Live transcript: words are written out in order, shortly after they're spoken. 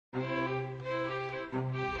Our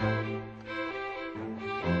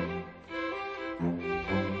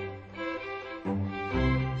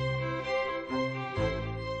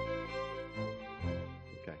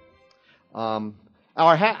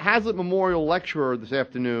Hazlitt Memorial Lecturer this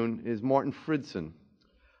afternoon is Martin Fridson.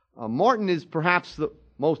 Martin is perhaps the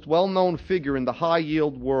most well-known figure in the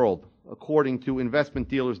high-yield world, according to Investment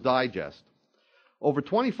Dealer's Digest. Over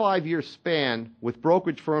 25 years span with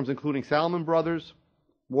brokerage firms including Salomon Brothers,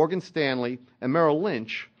 Morgan Stanley, and Merrill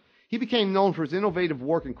Lynch, he became known for his innovative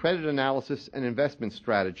work in credit analysis and investment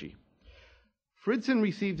strategy. Fridson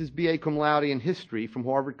received his B.A. cum laude in history from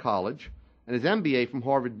Harvard College and his MBA from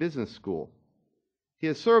Harvard Business School. He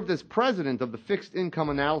has served as president of the Fixed Income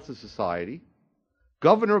Analysis Society,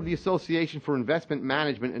 governor of the Association for Investment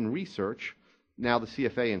Management and Research, now the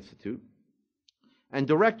CFA Institute, and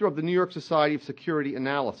director of the New York Society of Security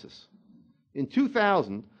Analysis. In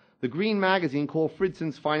 2000, the Green magazine called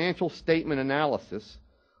Fridson's Financial Statement Analysis,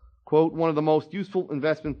 quote, one of the most useful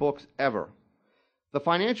investment books ever. The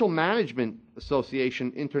Financial Management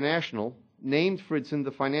Association International named Fridson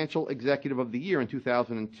the Financial Executive of the Year in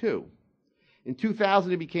 2002. In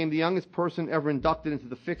 2000, he became the youngest person ever inducted into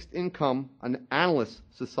the Fixed Income Analyst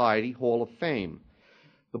Society Hall of Fame.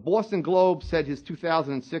 The Boston Globe said his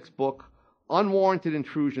 2006 book, Unwarranted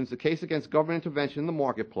Intrusions, A Case Against Government Intervention in the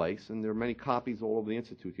Marketplace, and there are many copies all over the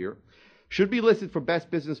Institute here, should be listed for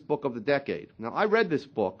Best Business Book of the Decade. Now, I read this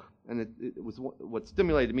book, and it was what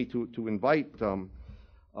stimulated me to invite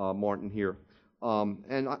Martin here.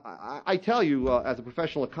 And I tell you, as a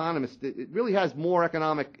professional economist, it really has more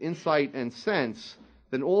economic insight and sense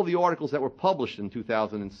than all the articles that were published in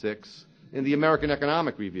 2006 in the American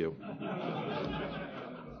Economic Review.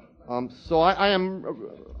 So I am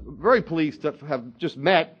very pleased to have just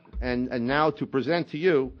met and now to present to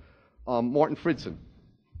you Martin Fridson.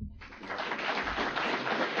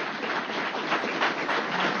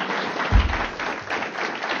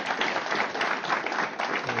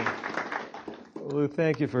 Lou,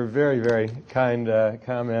 thank you for very, very kind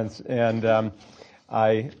comments. And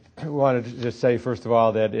I wanted to just say, first of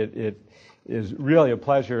all, that it is really a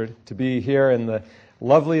pleasure to be here in the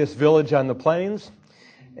loveliest village on the plains.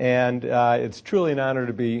 And it's truly an honor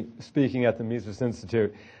to be speaking at the Mises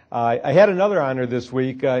Institute. I had another honor this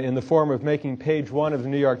week in the form of making page 1 of the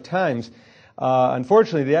New York Times.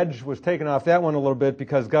 Unfortunately, the edge was taken off that one a little bit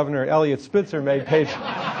because Governor Eliot Spitzer made page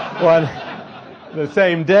 1 the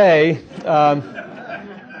same day.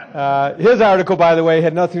 His article, by the way,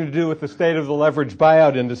 had nothing to do with the state of the leveraged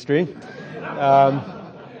buyout industry.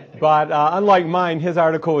 But unlike mine, his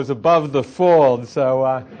article was above the fold.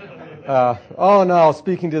 So all in all,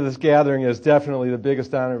 speaking to this gathering is definitely the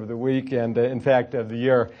biggest honor of the week and, in fact, of the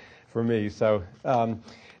year for me. So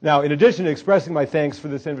now, in addition to expressing my thanks for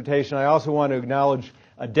this invitation, I also want to acknowledge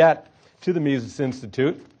a debt to the Mises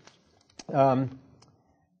Institute. I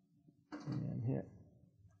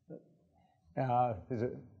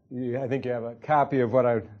think you have a copy of what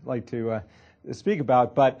I would like to speak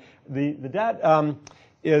about, but the debt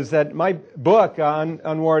is that my book on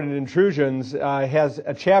unwarranted intrusions has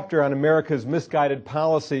a chapter on America's misguided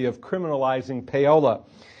policy of criminalizing payola.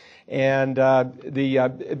 And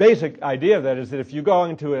the basic idea of that is that if you go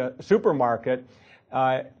into a supermarket,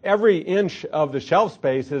 every inch of the shelf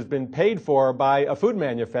space has been paid for by a food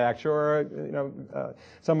manufacturer or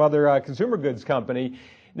some other consumer goods company.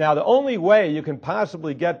 Now, the only way you can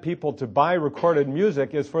possibly get people to buy recorded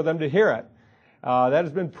music is for them to hear it. That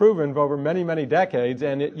has been proven over many, many decades,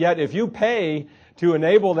 and yet if you pay to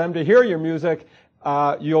enable them to hear your music,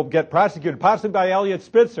 you'll get prosecuted, possibly by Eliot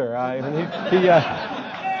Spitzer.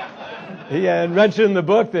 He mentioned in the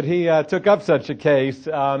book that he took up such a case.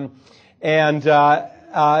 Like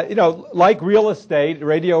real estate,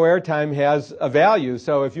 radio airtime has a value.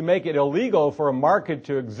 So if you make it illegal for a market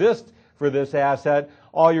to exist for this asset,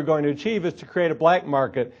 all you're going to achieve is to create a black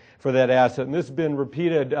market for that asset. And this has been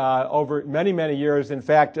repeated over many, many years. In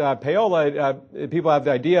fact, payola, people have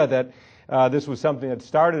the idea that this was something that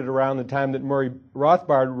started around the time that Murray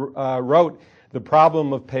Rothbard wrote The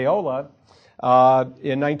Problem of Payola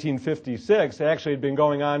in 1956. It actually had been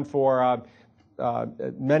going on for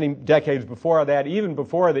many decades before that. Even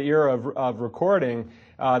before the era of recording,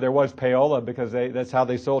 there was payola because that's how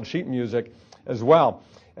they sold sheet music as well.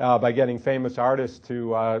 By getting famous artists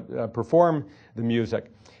to perform the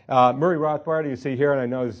music. Murray Rothbard, you see here, and I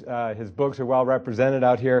know his books are well represented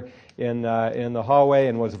out here in the hallway,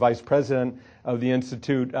 and was vice president of the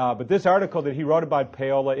Institute. But this article that he wrote about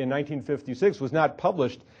payola in 1956 was not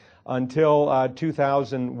published until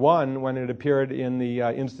 2001, when it appeared in the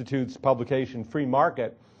Institute's publication Free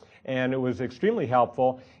Market. and it was extremely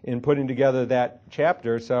helpful in putting together that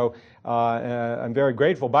chapter. So I'm very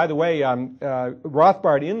grateful. By the way,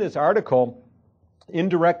 Rothbard in this article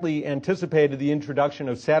indirectly anticipated the introduction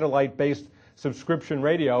of satellite-based subscription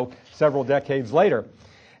radio several decades later.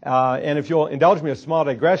 And if you'll indulge me a small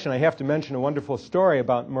digression, I have to mention a wonderful story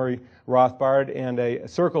about Murray Rothbard and a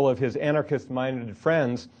circle of his anarchist-minded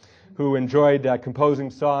friends who enjoyed composing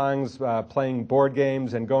songs, playing board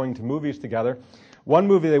games, and going to movies together. One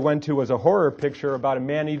movie they went to was a horror picture about a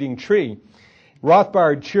man-eating tree.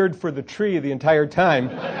 Rothbard cheered for the tree the entire time.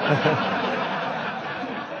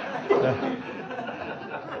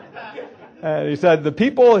 And he said, the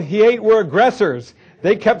people he ate were aggressors.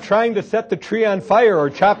 They kept trying to set the tree on fire or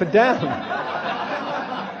chop it down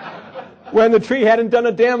when the tree hadn't done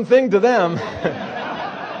a damn thing to them.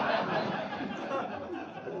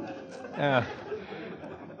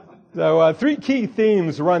 So three key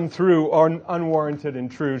themes run through unwarranted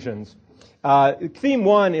intrusions. Theme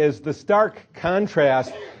one is the stark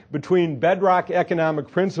contrast between bedrock economic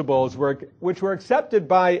principles which were accepted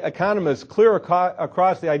by economists clear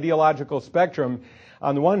across the ideological spectrum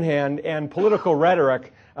on the one hand, and political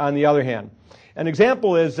rhetoric on the other hand. An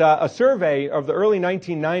example is a survey of the early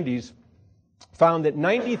 1990s found that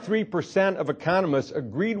 93% of economists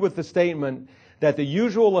agreed with the statement that the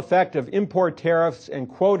usual effect of import tariffs and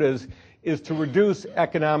quotas is to reduce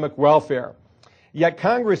economic welfare. Yet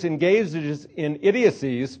Congress engages in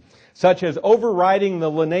idiocies such as overriding the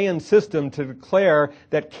Linnaean system to declare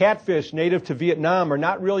that catfish native to Vietnam are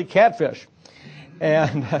not really catfish.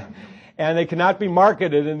 And they cannot be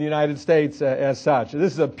marketed in the United States as such.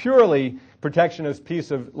 This is a purely protectionist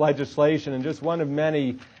piece of legislation and just one of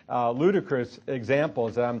many ludicrous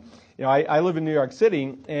examples. I live in New York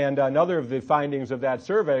City, and another of the findings of that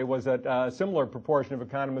survey was that a similar proportion of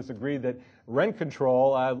economists agreed that rent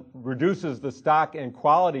control reduces the stock and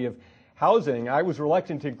quality of housing. I was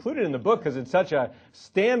reluctant to include it in the book because it's such a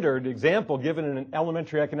standard example given in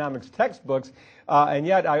elementary economics textbooks, and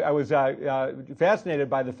yet I was fascinated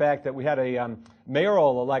by the fact that we had a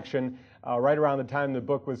mayoral election right around the time the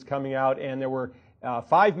book was coming out, and there were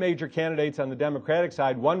 5 major candidates on the Democratic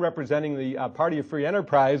side, one representing the Party of Free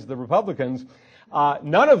Enterprise, the Republicans.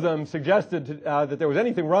 None of them suggested that there was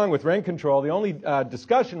anything wrong with rent control. The only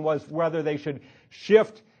discussion was whether they should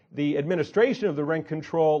shift the administration of the rent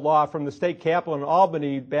control law from the state capital in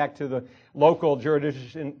Albany back to the local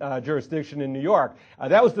jurisdiction in New York.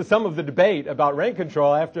 That was the sum of the debate about rent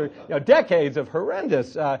control after decades of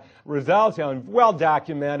horrendous results,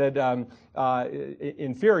 well-documented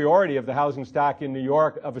inferiority of the housing stock in New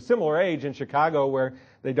York of a similar age in Chicago, where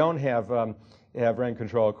they don't have rent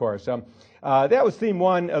control, of course. That was theme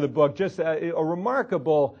one of the book, just a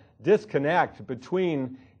remarkable disconnect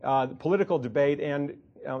between the political debate and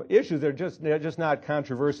issues that are just not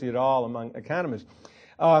controversy at all among economists.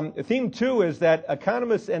 Theme two is that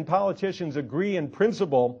economists and politicians agree in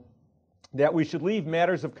principle that we should leave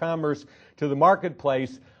matters of commerce to the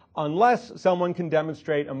marketplace unless someone can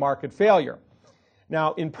demonstrate a market failure.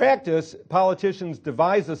 Now, in practice, politicians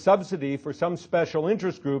devise a subsidy for some special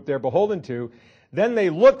interest group they're beholden to, then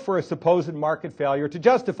they look for a supposed market failure to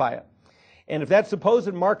justify it. And if that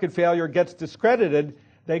supposed market failure gets discredited,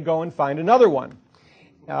 they go and find another one.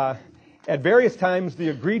 At various times, the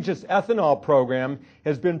egregious ethanol program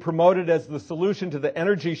has been promoted as the solution to the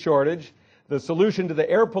energy shortage, the solution to the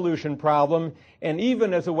air pollution problem, and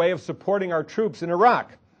even as a way of supporting our troops in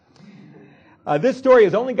Iraq. This story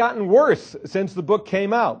has only gotten worse since the book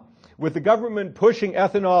came out. With the government pushing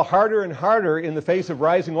ethanol harder and harder in the face of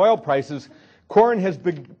rising oil prices, corn has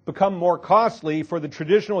become more costly for the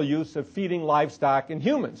traditional use of feeding livestock and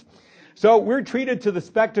humans. So we're treated to the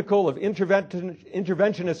spectacle of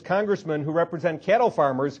interventionist congressmen who represent cattle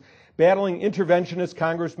farmers battling interventionist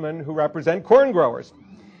congressmen who represent corn growers.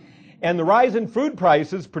 And the rise in food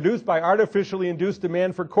prices produced by artificially induced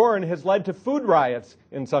demand for corn has led to food riots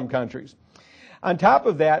in some countries. On top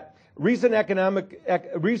of that, recent economic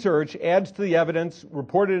research adds to the evidence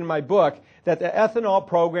reported in my book that the ethanol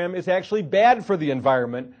program is actually bad for the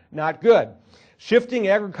environment, not good. Shifting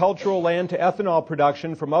agricultural land to ethanol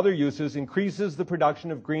production from other uses increases the production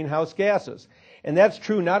of greenhouse gases. And that's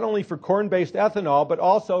true not only for corn-based ethanol, but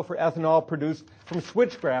also for ethanol produced from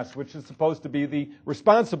switchgrass, which is supposed to be the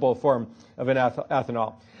responsible form of an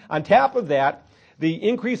ethanol. On top of that, the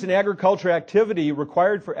increase in agriculture activity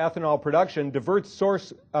required for ethanol production diverts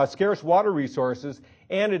scarce water resources,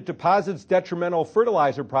 and it deposits detrimental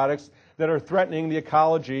fertilizer products that are threatening the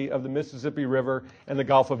ecology of the Mississippi River and the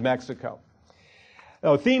Gulf of Mexico.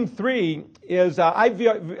 Now, theme three is I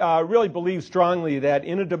really believe strongly that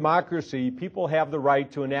in a democracy, people have the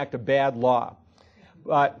right to enact a bad law.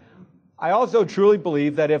 But I also truly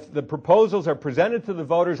believe that if the proposals are presented to the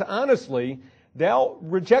voters honestly, they'll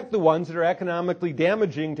reject the ones that are economically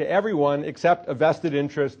damaging to everyone except a vested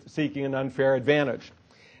interest seeking an unfair advantage.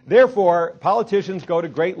 Therefore, politicians go to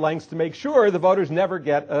great lengths to make sure the voters never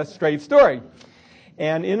get a straight story.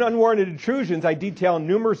 And in Unwarranted Intrusions, I detail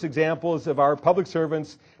numerous examples of our public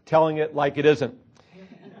servants telling it like it isn't.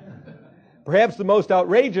 Perhaps the most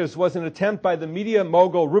outrageous was an attempt by the media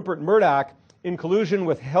mogul Rupert Murdoch, in collusion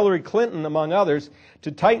with Hillary Clinton, among others,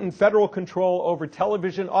 to tighten federal control over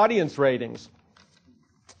television audience ratings.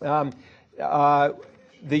 The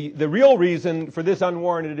real reason for this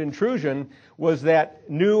unwarranted intrusion was that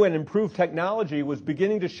new and improved technology was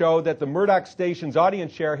beginning to show that the Murdoch station's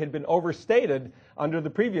audience share had been overstated under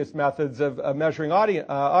the previous methods of measuring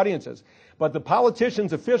audiences. But the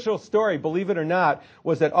politician's official story, believe it or not,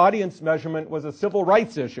 was that audience measurement was a civil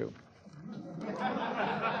rights issue.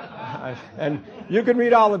 And you can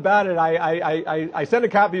read all about it. I sent a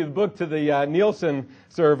copy of the book to the Nielsen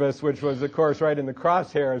service, which was, of course, right in the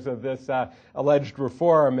crosshairs of this alleged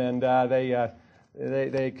reform, and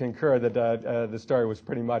they concur that the story was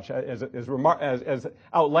pretty much as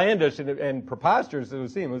outlandish and preposterous as it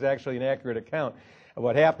would seem. It was actually an accurate account of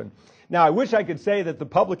what happened. Now, I wish I could say that the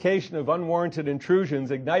publication of Unwarranted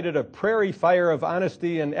Intrusions ignited a prairie fire of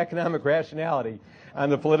honesty and economic rationality on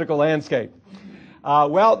the political landscape.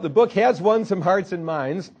 Well, the book has won some hearts and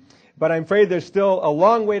minds, but I'm afraid there's still a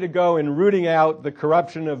long way to go in rooting out the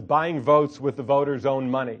corruption of buying votes with the voters'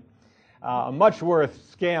 own money. A much worse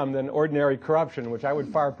scam than ordinary corruption, which I would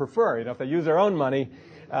far prefer. You know, if they use their own money,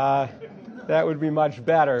 that would be much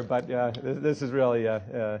better, but this is really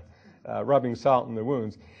rubbing salt in the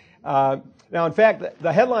wounds. Now, in fact,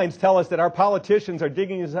 the headlines tell us that our politicians are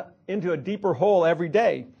digging us into a deeper hole every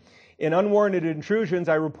day. In Unwarranted Intrusions,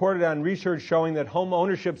 I reported on research showing that home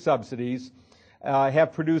ownership subsidies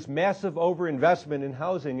have produced massive overinvestment in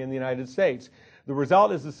housing in the United States. The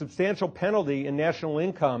result is a substantial penalty in national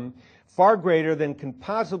income, far greater than can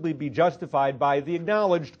possibly be justified by the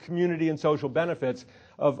acknowledged community and social benefits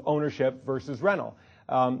of ownership versus rental.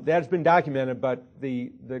 That's been documented, but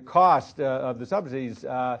the cost of the subsidies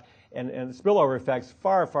and the spillover effects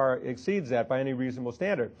far exceeds that by any reasonable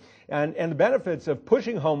standard. And the benefits of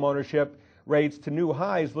pushing home ownership rates to new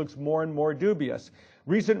highs looks more and more dubious.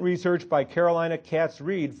 Recent research by Carolina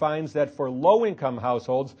Katz-Reed finds that for low-income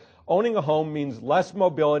households, owning a home means less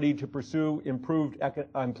mobility to pursue improved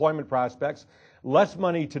employment prospects, less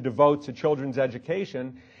money to devote to children's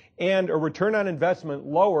education, and a return on investment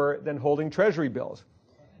lower than holding treasury bills.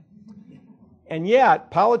 And yet,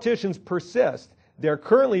 politicians persist. They're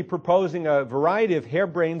currently proposing a variety of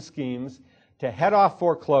harebrained schemes to head off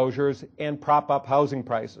foreclosures and prop up housing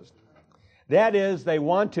prices. That is, they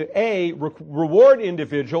want to, A, reward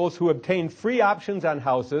individuals who obtain free options on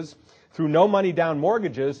houses through no money down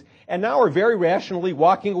mortgages and now are very rationally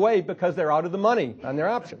walking away because they're out of the money on their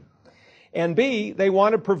option. And B, they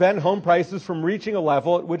want to prevent home prices from reaching a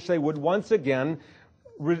level at which they would once again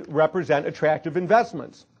represent attractive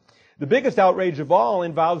investments. The biggest outrage of all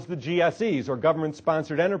involves the GSEs, or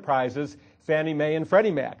government-sponsored enterprises, Fannie Mae and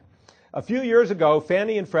Freddie Mac. A few years ago,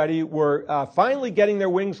 Fannie and Freddie were finally getting their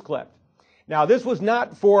wings clipped. Now, this was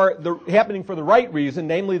not happening for the right reason,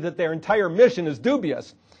 namely that their entire mission is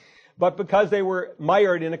dubious, but because they were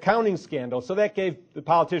mired in accounting scandals. So that gave the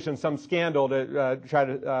politicians some scandal to try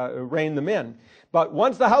to rein them in. But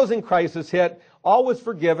once the housing crisis hit, all was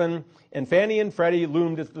forgiven, and Fannie and Freddie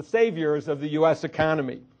loomed as the saviors of the U.S.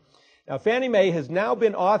 economy. Now, Fannie Mae has now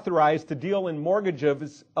been authorized to deal in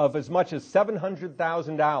mortgages of as much as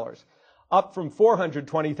 $700,000, up from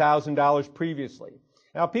 $420,000 previously.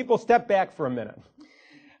 Now, people step back for a minute.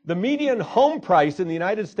 The median home price in the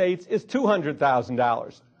United States is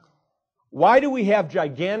 $200,000. Why do we have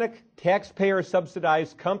gigantic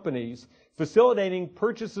taxpayer-subsidized companies facilitating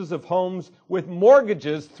purchases of homes with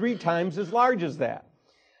mortgages 3 times as large as that?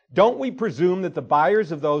 Don't we presume that the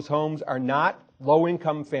buyers of those homes are not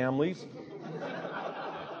low-income families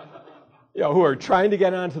who are trying to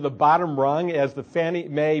get onto the bottom rung, as the Fannie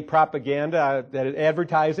Mae propaganda that is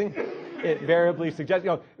advertising it invariably suggests?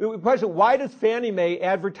 The question, why does Fannie Mae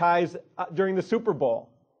advertise during the Super Bowl?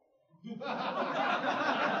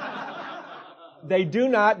 They do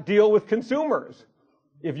not deal with consumers.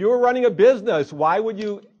 If you were running a business, why would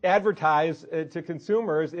you advertise to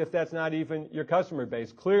consumers if that's not even your customer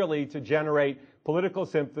base? Clearly to generate political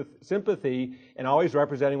sympathy and always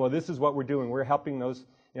representing, well, this is what we're doing. We're helping those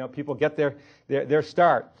people get their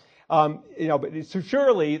start. But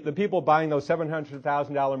surely the people buying those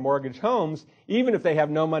 $700,000 mortgage homes, even if they have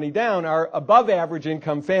no money down, are above average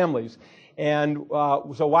income families. And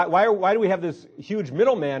so why do we have this huge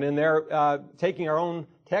middleman in there taking our own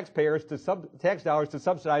tax dollars to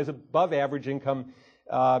subsidize above average income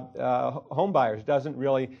home buyers? Doesn't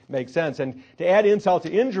really make sense. And to add insult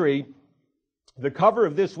to injury, the cover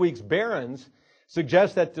of this week's Barron's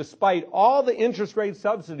suggests that despite all the interest rate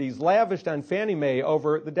subsidies lavished on Fannie Mae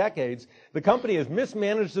over the decades, the company has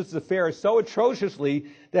mismanaged its affairs so atrociously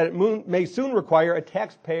that it may soon require a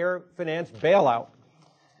taxpayer-financed bailout.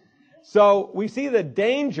 So we see the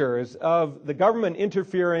dangers of the government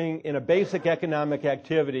interfering in a basic economic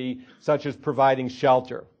activity such as providing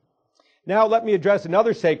shelter. Now let me address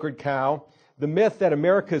another sacred cow, the myth that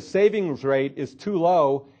America's savings rate is too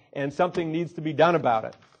low and something needs to be done about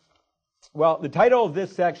it. Well, the title of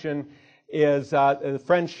this section is the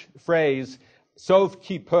French phrase sauve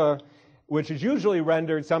qui peut, which is usually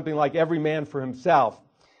rendered something like every man for himself.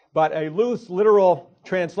 But a loose literal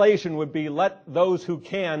translation would be let those who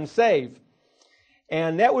can save.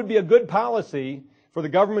 And that would be a good policy for the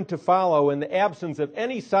government to follow in the absence of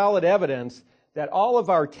any solid evidence that all of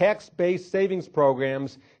our tax-based savings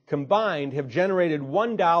programs combined have generated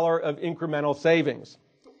 $1 of incremental savings.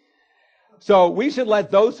 So we should let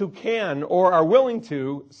those who can or are willing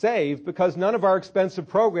to save because none of our expensive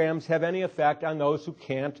programs have any effect on those who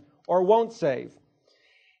can't or won't save.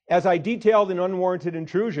 As I detailed in Unwarranted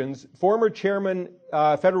Intrusions, former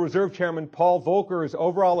Federal Reserve Chairman Paul Volcker's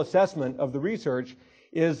overall assessment of the research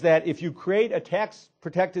is that if you create a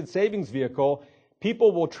tax-protected savings vehicle,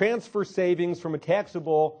 people will transfer savings from a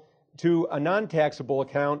taxable to a non-taxable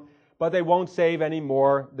account, but they won't save any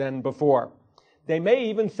more than before. They may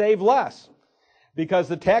even save less because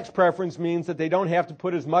the tax preference means that they don't have to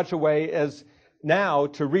put as much away as now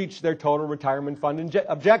to reach their total retirement fund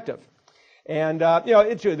objective. And,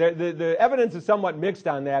 it's true. The evidence is somewhat mixed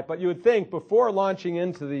on that, but you would think before launching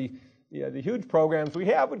into the huge programs we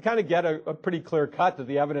have would kind of get a pretty clear cut that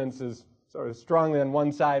the evidence is sort of strongly on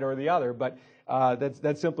one side or the other, but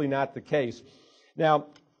that's simply not the case. Now,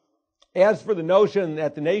 as for the notion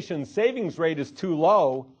that the nation's savings rate is too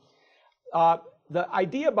low, the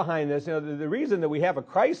idea behind this, the reason that we have a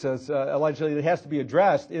crisis, allegedly, that has to be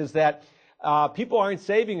addressed is that people aren't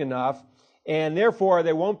saving enough, and therefore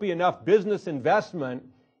there won't be enough business investment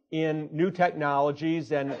in new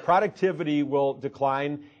technologies, and productivity will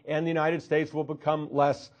decline, and the United States will become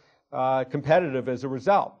less competitive as a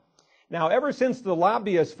result. Now, ever since the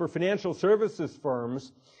lobbyists for financial services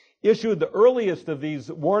firms issued the earliest of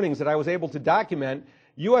these warnings that I was able to document,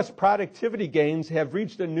 U.S. productivity gains have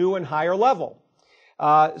reached a new and higher level.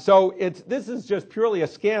 So this is just purely a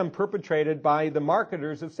scam perpetrated by the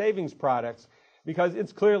marketers of savings products, because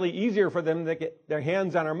it's clearly easier for them to get their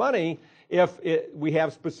hands on our money if we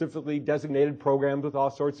have specifically designated programs with all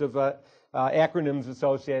sorts of acronyms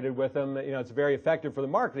associated with them. It's very effective for the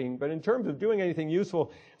marketing, but in terms of doing anything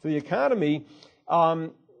useful for the economy,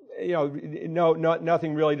 nothing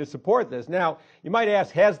really to support this. Now, you might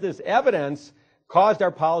ask, has this evidence caused our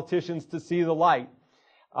politicians to see the light?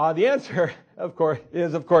 The answer, of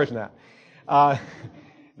course not.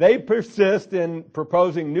 They persist in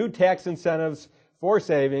proposing new tax incentives for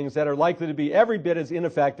savings that are likely to be every bit as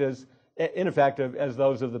ineffective as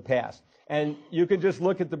those of the past. And you can just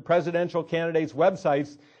look at the presidential candidates'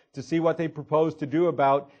 websites to see what they propose to do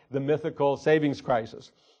about the mythical savings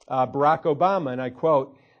crisis. Barack Obama, and I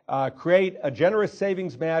quote, create a generous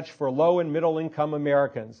savings match for low and middle income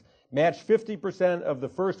Americans. Match 50% of the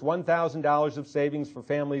first $1,000 of savings for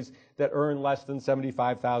families that earn less than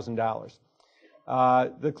 $75,000.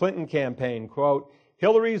 The Clinton campaign, quote,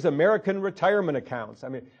 Hillary's American retirement accounts. I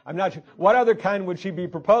mean, I'm not sure. What other kind would she be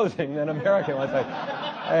proposing than American ones?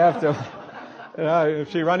 I have to, is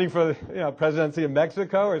she running for the presidency of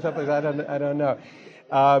Mexico or something? I don't know.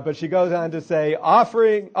 But she goes on to say,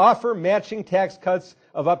 offer matching tax cuts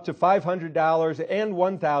of up to $500 and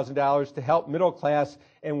 $1,000 to help middle class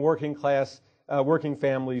and working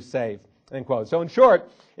families save, end quote. So in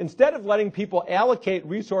short, instead of letting people allocate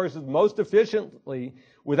resources most efficiently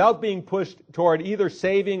without being pushed toward either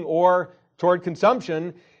saving or toward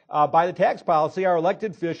consumption by the tax policy, our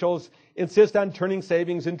elected officials insist on turning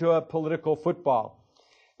savings into a political football.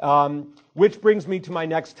 Which brings me to my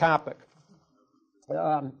next topic.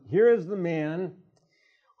 Here is the man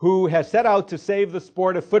who has set out to save the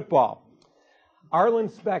sport of football. Arlen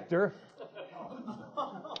Specter,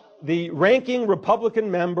 the ranking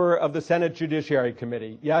Republican member of the Senate Judiciary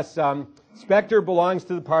Committee. Yes, Specter belongs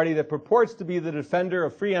to the party that purports to be the defender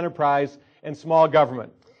of free enterprise and small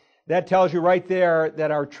government. That tells you right there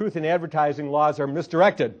that our truth in advertising laws are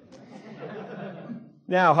misdirected.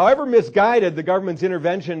 Now, however misguided the government's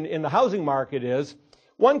intervention in the housing market is,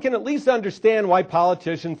 one can at least understand why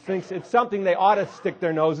politicians think it's something they ought to stick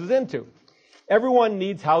their noses into. Everyone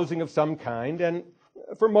needs housing of some kind, and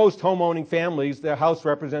for most home-owning families, their house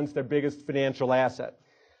represents their biggest financial asset.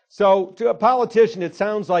 So to a politician, it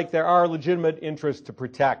sounds like there are legitimate interests to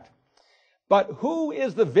protect. But who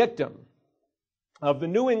is the victim of the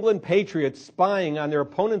New England Patriots spying on their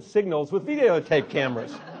opponent's signals with videotape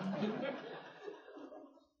cameras?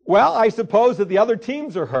 Well, I suppose that the other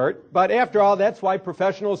teams are hurt, but after all, that's why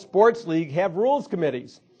professional sports leagues have rules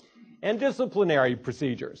committees and disciplinary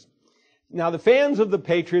procedures. Now, the fans of the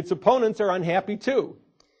Patriots' opponents are unhappy too.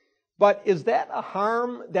 But is that a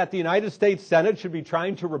harm that the United States Senate should be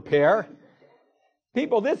trying to repair?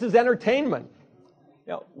 People, this is entertainment.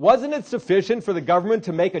 Wasn't it sufficient for the government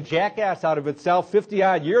to make a jackass out of itself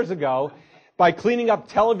 50-odd years ago by cleaning up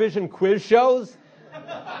television quiz shows?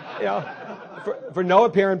 For no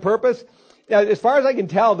apparent purpose? Now, as far as I can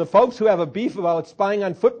tell, the folks who have a beef about spying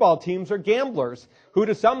on football teams are gamblers who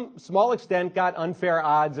to some small extent got unfair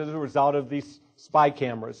odds as a result of these spy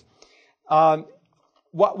cameras. Well,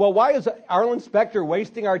 why is Arlen Specter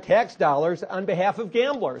wasting our tax dollars on behalf of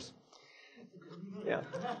gamblers? Yeah.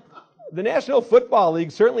 The National Football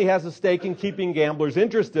League certainly has a stake in keeping gamblers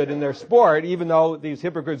interested in their sport, even though these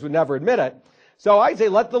hypocrites would never admit it. So I say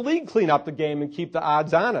let the league clean up the game and keep the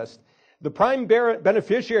odds honest. The prime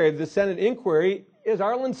beneficiary of the Senate inquiry is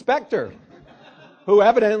Arlen Specter, who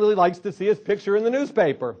evidently likes to see his picture in the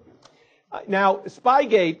newspaper. Now,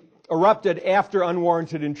 Spygate erupted after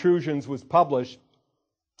Unwarranted Intrusions was published,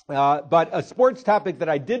 but a sports topic that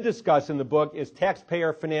I did discuss in the book is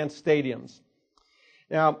taxpayer-financed stadiums.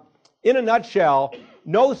 Now, in a nutshell,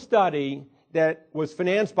 no study that was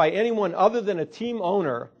financed by anyone other than a team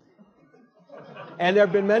owner, and there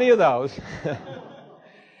have been many of those,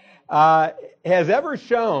 has ever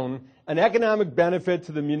shown an economic benefit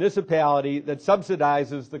to the municipality that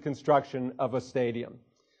subsidizes the construction of a stadium.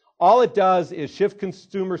 All it does is shift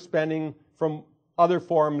consumer spending from other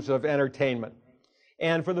forms of entertainment.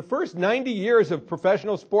 And for the first 90 years of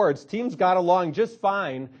professional sports, teams got along just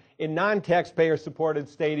fine in non-taxpayer supported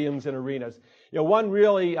stadiums and arenas. One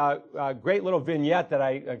really great little vignette that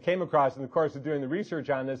I came across in the course of doing the research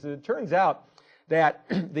on this is it turns out that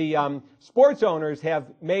the sports owners have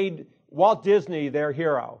made Walt Disney their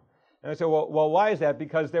hero. And I said, well, why is that?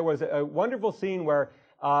 Because there was a wonderful scene where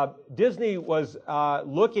Disney was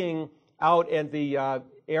looking out at the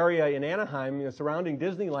area in Anaheim, surrounding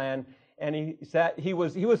Disneyland, and he said he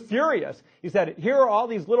was furious. He said, "Here are all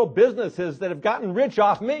these little businesses that have gotten rich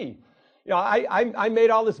off me. I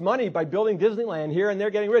made all this money by building Disneyland here, and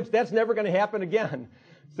they're getting rich. That's never going to happen again."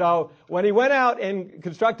 So when he went out and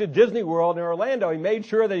constructed Disney World in Orlando, he made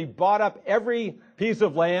sure that he bought up every piece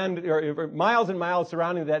of land, or miles and miles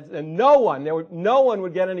surrounding that, and no one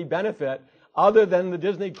would get any benefit other than the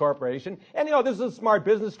Disney Corporation. And this is a smart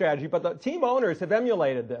business strategy, but the team owners have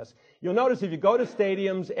emulated this. You'll notice if you go to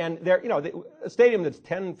stadiums and a stadium that's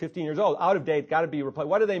 10, 15 years old, out of date, got to be replaced.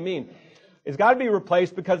 What do they mean? It's got to be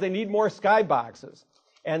replaced because they need more skyboxes.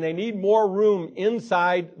 And they need more room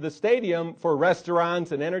inside the stadium for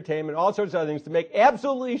restaurants and entertainment, all sorts of other things, to make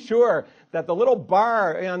absolutely sure that the little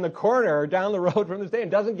bar on the corner down the road from the stadium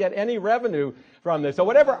doesn't get any revenue from this. So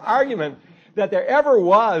whatever argument that there ever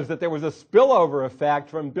was that there was a spillover effect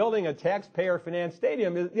from building a taxpayer-financed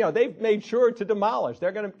stadium, they've made sure to demolish.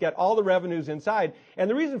 They're going to get all the revenues inside. And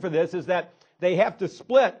the reason for this is that they have to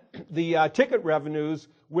split the ticket revenues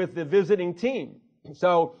with the visiting team.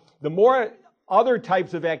 So the more other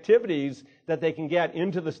types of activities that they can get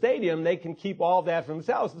into the stadium, they can keep all of that for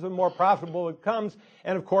themselves. So the more profitable it becomes,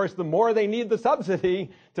 and of course, the more they need the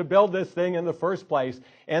subsidy to build this thing in the first place.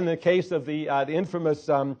 And in the case of the infamous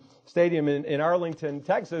stadium in Arlington,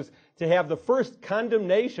 Texas, to have the first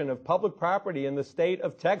condemnation of public property in the state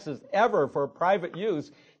of Texas ever for private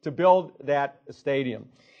use to build that stadium,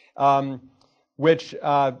 which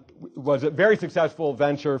was a very successful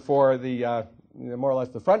venture for the more or less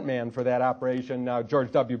the front man for that operation, George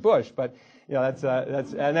W. Bush. But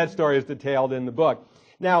and that story is detailed in the book.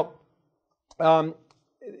 Now,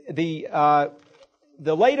 the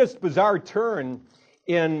latest bizarre turn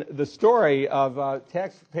in the story of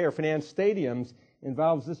taxpayer-financed stadiums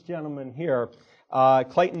involves this gentleman here,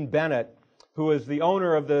 Clayton Bennett, who is the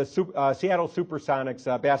owner of the Seattle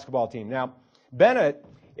Supersonics basketball team. Now, Bennett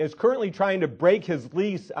is currently trying to break his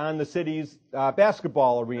lease on the city's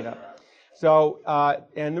basketball arena. So,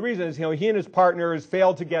 and the reason is, he and his partners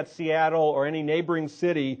failed to get Seattle or any neighboring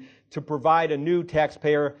city to provide a new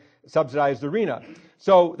taxpayer-subsidized arena.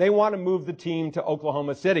 So they want to move the team to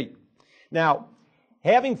Oklahoma City. Now,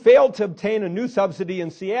 Having failed to obtain a new subsidy in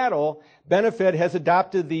Seattle, Benefit has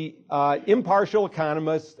adopted the impartial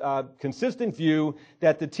economist's consistent view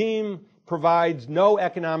that the team provides no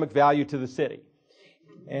economic value to the city.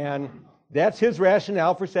 And that's his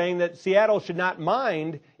rationale for saying that Seattle should not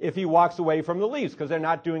mind if he walks away from the lease, because they're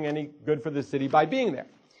not doing any good for the city by being there.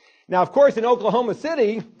 Now, of course, in Oklahoma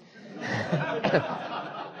City,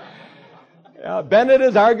 Bennett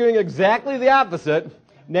is arguing exactly the opposite,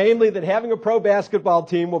 namely that having a pro basketball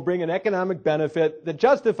team will bring an economic benefit that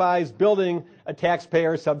justifies building a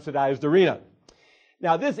taxpayer-subsidized arena.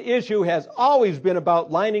 Now, this issue has always been about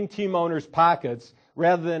lining team owners' pockets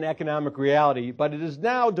rather than economic reality, but it is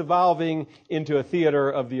now devolving into a theater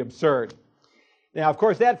of the absurd. Now, of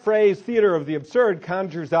course, that phrase, theater of the absurd,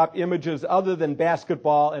 conjures up images other than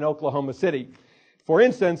basketball and Oklahoma City. For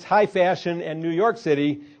instance, high fashion and New York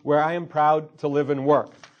City, where I am proud to live and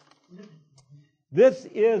work. This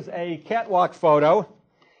is a catwalk photo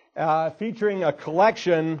featuring a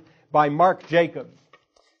collection by Marc Jacobs.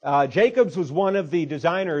 Jacobs was one of the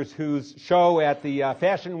designers whose show at the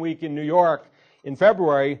Fashion Week in New York in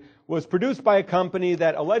February was produced by a company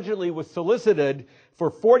that allegedly was solicited for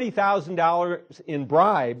 $40,000 in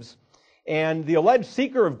bribes, and the alleged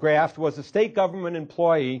seeker of graft was a state government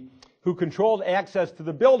employee who controlled access to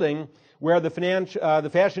the building where the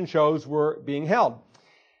fashion shows were being held.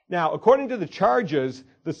 Now, according to the charges,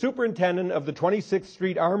 the superintendent of the 26th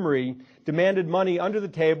Street Armory demanded money under the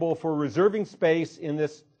table for reserving space in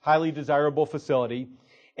this highly desirable facility,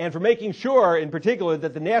 and for making sure, in particular,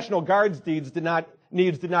 that the National Guard's needs did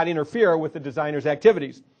not interfere with the designer's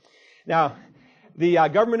activities. Now, the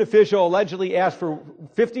government official allegedly asked for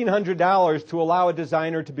 $1,500 to allow a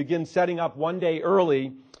designer to begin setting up one day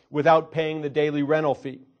early without paying the daily rental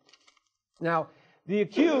fee. Now, the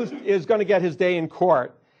accused is going to get his day in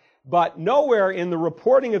court, but nowhere in the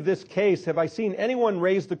reporting of this case have I seen anyone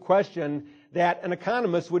raise the question that an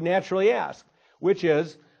economist would naturally ask, which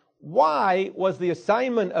is, why was the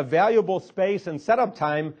assignment of valuable space and setup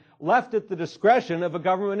time left at the discretion of a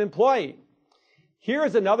government employee?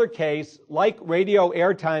 Here's another case, like radio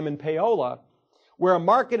airtime in payola, where a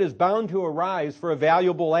market is bound to arise for a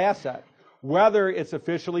valuable asset, whether it's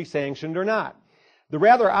officially sanctioned or not. The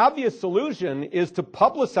rather obvious solution is to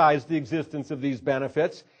publicize the existence of these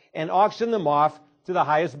benefits and auction them off to the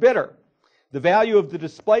highest bidder. The value of the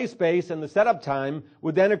display space and the setup time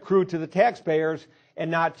would then accrue to the taxpayers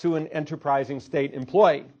and not to an enterprising state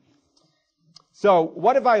employee. So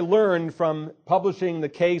what have I learned from publishing the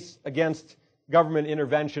case against government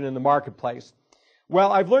intervention in the marketplace?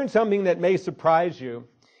 Well, I've learned something that may surprise you.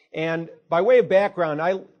 And by way of background,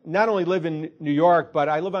 I not only live in New York, but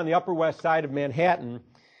I live on the Upper West Side of Manhattan,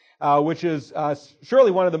 which is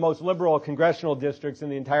surely one of the most liberal congressional districts in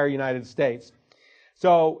the entire United States.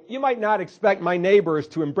 So you might not expect my neighbors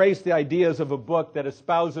to embrace the ideas of a book that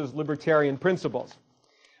espouses libertarian principles.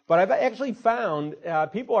 But I've actually found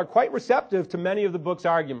people are quite receptive to many of the book's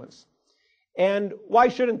arguments. And why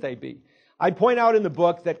shouldn't they be? I point out in the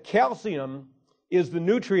book that calcium is the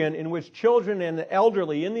nutrient in which children and the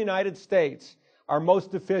elderly in the United States are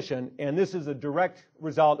most deficient, and this is a direct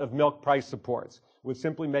result of milk price supports, which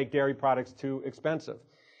simply make dairy products too expensive.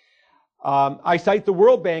 I cite the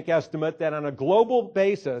World Bank estimate that on a global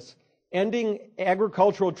basis, ending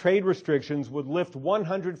agricultural trade restrictions would lift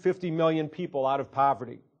 150 million people out of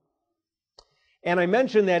poverty. And I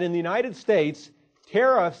mentioned that in the United States,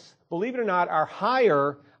 tariffs, believe it or not, are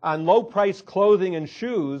higher on low-priced clothing and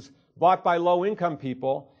shoes bought by low-income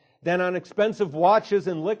people than on expensive watches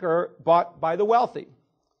and liquor bought by the wealthy.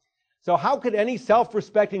 So how could any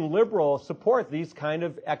self-respecting liberal support these kind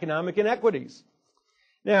of economic inequities?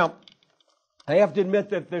 Now, I have to admit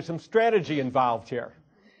that there's some strategy involved here.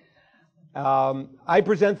 I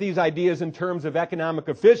present these ideas in terms of economic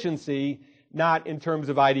efficiency, not in terms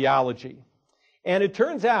of ideology. And it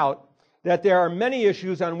turns out that there are many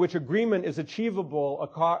issues on which agreement is achievable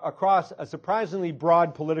across a surprisingly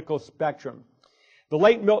broad political spectrum. The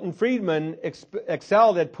late Milton Friedman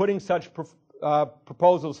excelled at putting such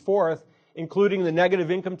proposals forth, including the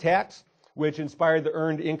negative income tax, which inspired the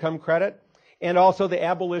earned income credit, and also the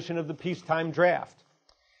abolition of the peacetime draft.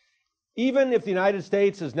 Even if the United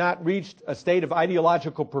States has not reached a state of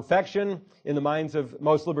ideological perfection in the minds of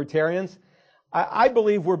most libertarians, I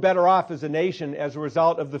believe we're better off as a nation as a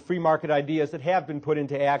result of the free market ideas that have been put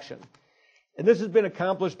into action. And this has been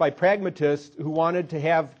accomplished by pragmatists who wanted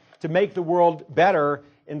to make the world better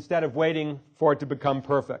instead of waiting for it to become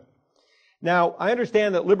perfect. Now, I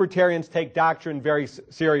understand that libertarians take doctrine very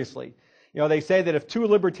seriously. You know, they say that if two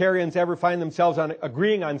libertarians ever find themselves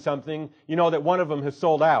agreeing on something, you know that one of them has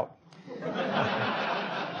sold out.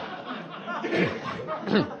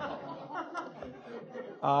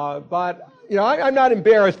 But I'm not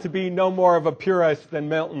embarrassed to be no more of a purist than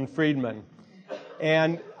Milton Friedman.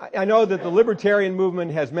 And I know that the libertarian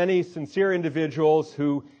movement has many sincere individuals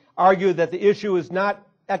who argue that the issue is not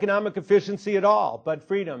economic efficiency at all, but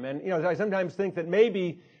freedom. And I sometimes think that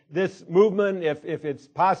maybe this movement, if it's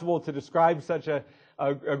possible to describe such a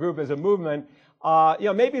group as a movement,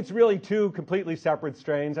 maybe it's really two completely separate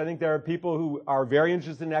strains. I think there are people who are very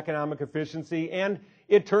interested in economic efficiency, and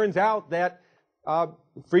it turns out that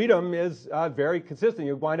freedom is very consistent.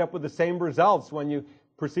 You wind up with the same results when you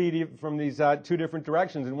proceed from these two different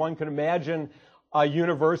directions. And one can imagine a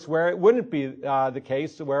universe where it wouldn't be the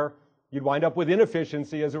case, where you'd wind up with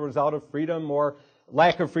inefficiency as a result of freedom or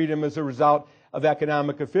lack of freedom as a result of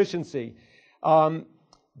economic efficiency.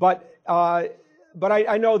 But I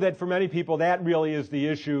know that for many people that really is the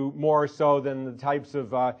issue more so than the types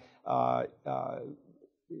of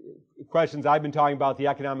questions I've been talking about, the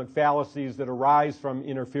economic fallacies that arise from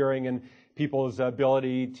interfering in people's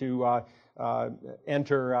ability to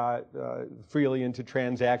enter freely into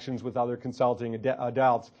transactions with other consulting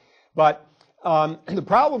adults. But the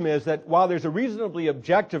problem is that while there's a reasonably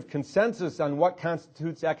objective consensus on what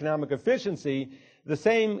constitutes economic efficiency, the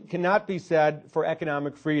same cannot be said for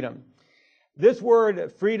economic freedom. This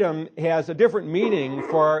word freedom has a different meaning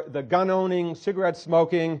for the gun-owning,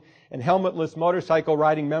 cigarette-smoking, and helmetless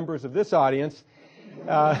motorcycle-riding members of this audience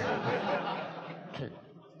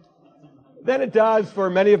than it does for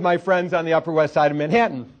many of my friends on the Upper West Side of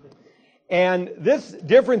Manhattan. And this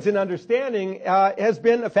difference in understanding has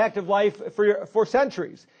been a fact of life for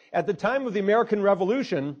centuries. At the time of the American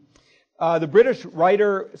Revolution, the British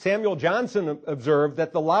writer Samuel Johnson observed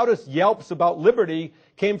that the loudest yelps about liberty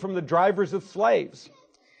came from the drivers of slaves.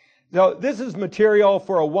 Now, this is material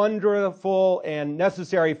for a wonderful and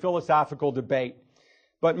necessary philosophical debate.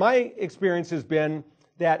 But my experience has been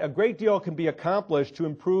that a great deal can be accomplished to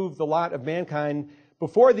improve the lot of mankind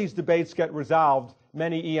before these debates get resolved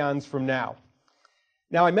many eons from now.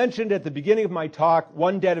 Now, I mentioned at the beginning of my talk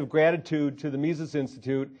one debt of gratitude to the Mises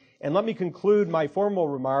Institute, and let me conclude my formal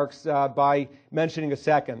remarks by mentioning a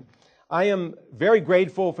second. I am very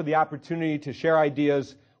grateful for the opportunity to share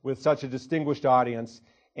ideas with such a distinguished audience,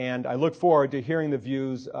 and I look forward to hearing the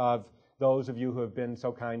views of those of you who have been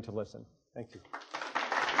so kind to listen. Thank you.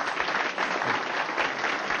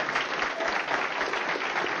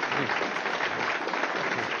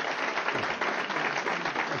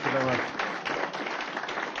 Thank you very much.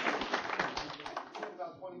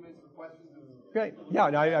 About 20 minutes for questions. Great. Yeah,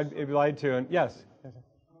 no, I'd be glad to. And yes. I am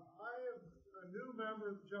a new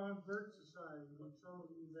member of the John Birch Society, which some of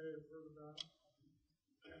you may have heard about.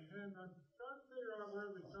 And I'm trying to figure out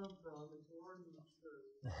where they come from. It's a learning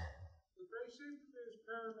experience. But they seem to be as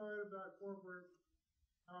paranoid about corporate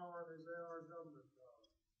power as they are government power.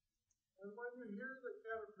 And when you hear that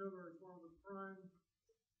Caterpillar is one of the prime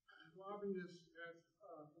lobbyists at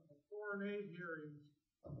foreign aid hearings,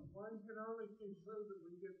 one can only conclude that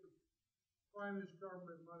we get the finest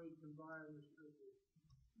government money can buy in this country.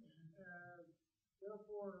 And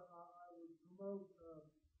therefore, I would promote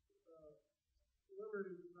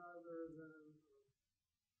liberty rather than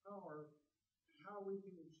power. How we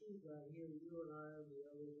can achieve that here, you and I and the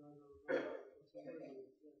others, I don't know.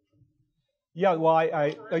 Yeah, well,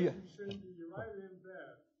 Seem to be right in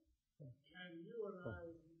bed, and you and I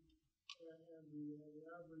and the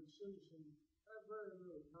average citizen have very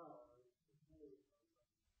little power.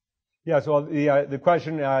 Yes, well, the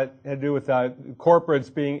question had to do with corporations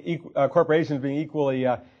being equally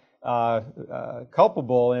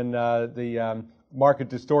culpable in the market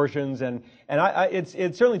distortions, and it's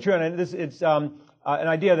certainly true, and it's an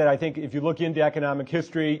idea that I think if you look into economic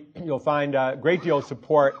history, you'll find a great deal of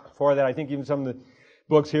support for that. I think even some of the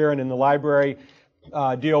books here and in the library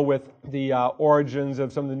deal with the origins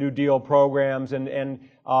of some of the New Deal programs, and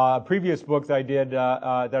previous books I did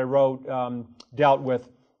that I wrote dealt with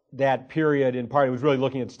that period in part. It was really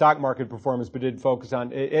looking at stock market performance, but did focus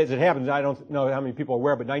on, as it happens, I don't know how many people are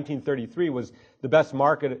aware, but 1933 was the best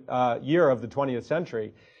market year of the 20th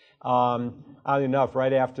century. Oddly enough,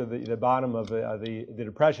 right after the bottom of the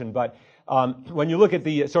Depression. But when you look at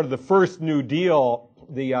the sort of the first New Deal,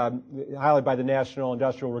 highlighted by the National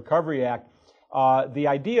Industrial Recovery Act, the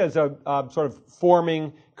ideas of sort of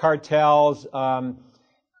forming cartels,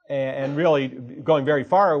 and really going very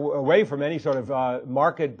far away from any sort of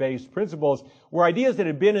market-based principles, were ideas that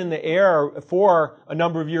had been in the air for a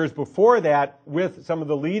number of years before that, with some of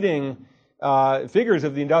the leading figures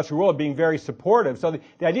of the industrial world being very supportive. So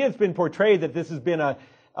the idea has been portrayed that this has been a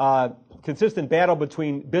consistent battle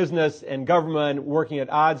between business and government working at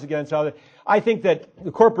odds against other. I think that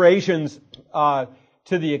the corporations, to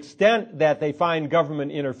to the extent that they find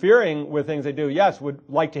government interfering with things they do, yes, would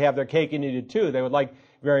like to have their cake and eat it too. They would like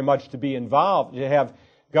very much to be involved, to have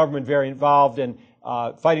government very involved in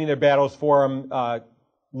fighting their battles for them,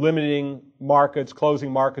 limiting markets,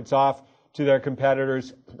 closing markets off to their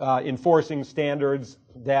competitors, enforcing standards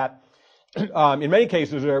that in many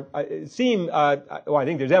cases I think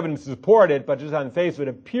there's evidence to support it, but just on the face of it,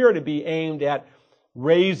 appear to be aimed at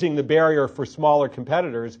raising the barrier for smaller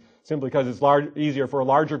competitors, simply because it's easier for a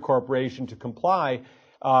larger corporation to comply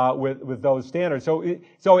with those standards.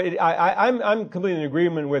 I'm completely in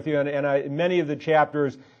agreement with you, and many of the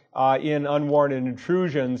chapters in Unwarranted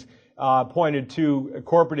Intrusions pointed to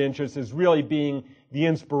corporate interests as really being the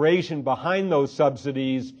inspiration behind those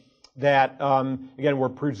subsidies that, again, were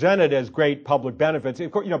presented as great public benefits.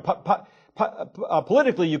 Of course,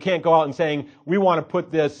 politically, you can't go out and saying we want to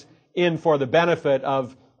put this in for the benefit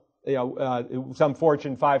of some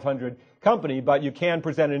Fortune 500 company, but you can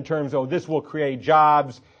present it in terms of this will create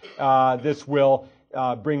jobs, this will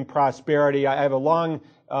bring prosperity. I have a long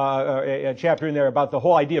a chapter in there about the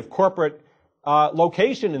whole idea of corporate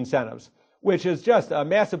location incentives, which is just a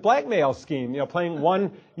massive blackmail scheme, playing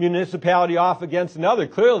one municipality off against another.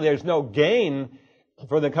 Clearly, there's no gain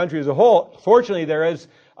for the country as a whole. Fortunately, there is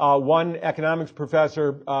one economics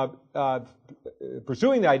professor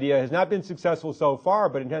pursuing the idea, has not been successful so far,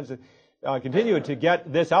 but intends to continue to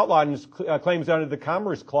get this outlawed, and claims under the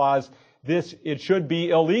Commerce Clause it should be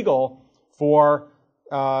illegal for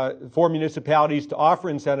municipalities to offer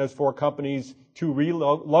incentives for companies to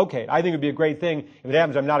relocate. I think it would be a great thing if it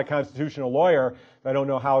happens. I'm not a constitutional lawyer. I don't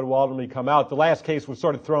know how it will ultimately come out. The last case was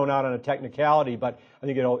sort of thrown out on a technicality, but I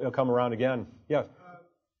think it'll come around again. Yes.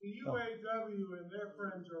 The UAW and their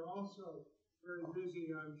friends are also very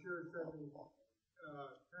busy, I'm sure, sending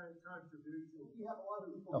contributions. You have a lot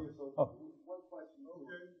of people here, so one question.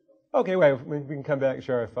 Okay, wait, we can come back,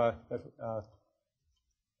 sure, if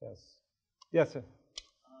yes. Yes, sir. You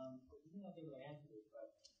may not be able to answer this, but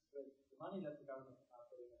the money that the government is now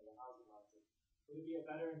putting into the housing market, would it be a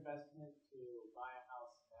better investment to buy a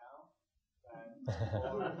house now than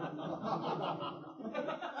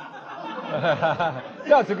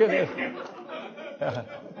No, it's a good yeah.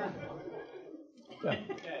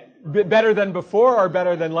 Better than before or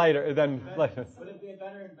better than later? Would it be a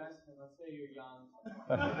better investment? Let's say you're young.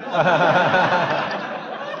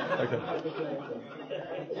 Okay.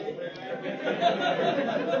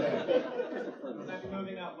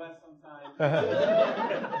 Moving out west sometime. The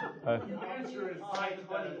answer is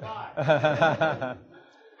 525.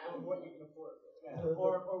 What you can afford. Yeah.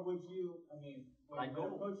 Or would you, when you're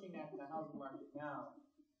approaching that in the housing market now,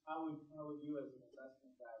 how would you as an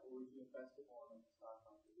investment guy, or would you invest it more in the stock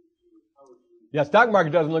market? How would you? Yeah, stock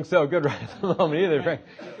market doesn't look so good right at the moment either, Frank.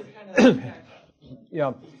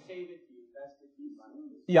 Yeah.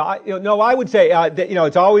 Yeah, I would say that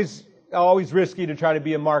it's always risky to try to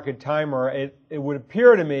be a market timer. It would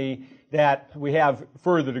appear to me that we have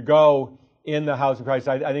further to go in the housing crisis.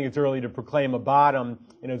 I think it's early to proclaim a bottom,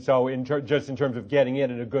 so just in terms of getting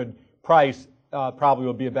in at a good price, probably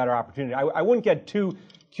will be a better opportunity. I wouldn't get too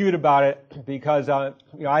cute about it because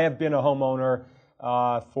I have been a homeowner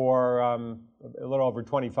for a little over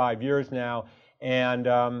 25 years now, and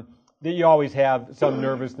you always have some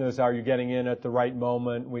nervousness. Are you getting in at the right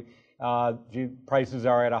moment? Prices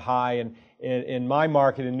are at a high, and in my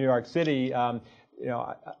market in New York City, when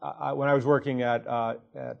I was working at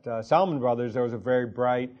Salomon Brothers, there was a very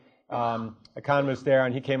bright economist there,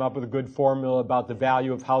 and he came up with a good formula about the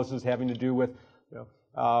value of houses having to do with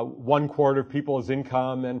 1/4 of people's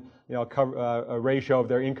income and a ratio of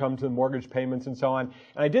their income to the mortgage payments and so on.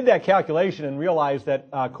 And I did that calculation and realized that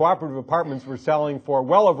cooperative apartments were selling for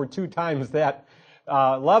well over 2 times that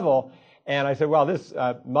level. And I said, well, this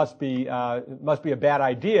must be a bad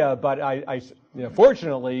idea. But I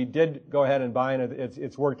fortunately did go ahead and buy, and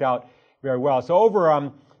it's worked out very well. So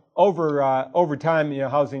over time,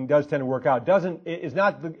 housing does tend to work out. It's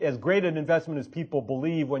not as great an investment as people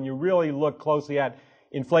believe when you really look closely at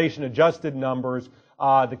inflation-adjusted numbers.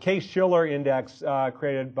 The Case-Shiller Index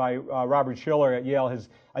created by Robert Shiller at Yale is,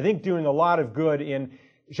 I think, doing a lot of good in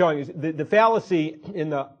showing the fallacy in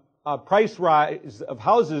the price rise of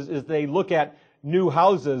houses is they look at new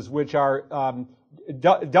houses, which are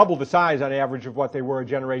double the size on average of what they were a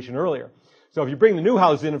generation earlier. So if you bring the new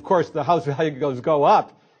house in, of course, the house values go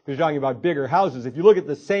up because you're talking about bigger houses. If you look at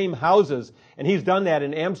the same houses, and he's done that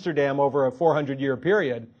in Amsterdam over a 400-year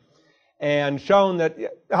period, and shown that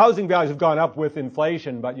housing values have gone up with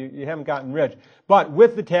inflation, but you haven't gotten rich. But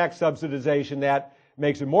with the tax subsidization, that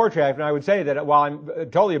makes it more attractive. And I would say that while I'm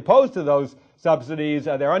totally opposed to those subsidies.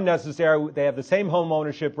 They're unnecessary. They have the same home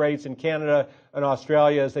ownership rates in Canada and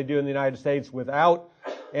Australia as they do in the United States without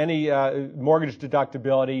any mortgage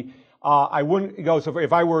deductibility. I wouldn't go so far.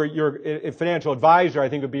 If I were your financial advisor, I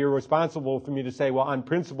think it would be irresponsible for me to say, well, on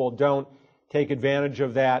principle, don't take advantage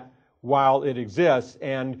of that while it exists.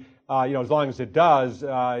 And as long as it does,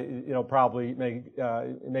 probably make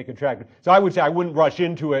it attractive. So I would say I wouldn't rush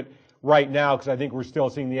into it right now because I think we're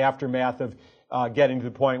still seeing the aftermath of getting to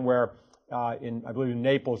the point where, I believe in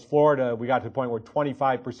Naples, Florida, we got to the point where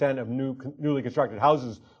 25% of newly constructed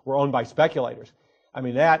houses were owned by speculators. I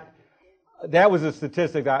mean, that was a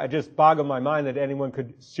statistic that just boggled my mind that anyone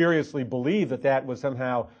could seriously believe that was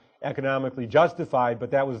somehow economically justified,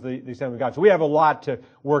 but that was the extent we got. So we have a lot to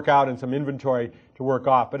work out and some inventory to work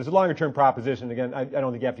off. But it's a longer-term proposition. Again, I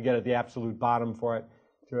don't think you have to get at the absolute bottom for it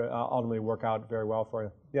to ultimately work out very well for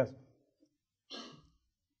you. Yes?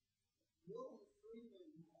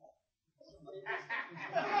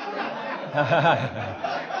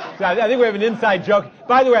 So I think we have an inside joke.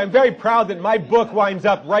 By the way, I'm very proud that my book winds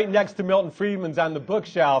up right next to Milton Friedman's on the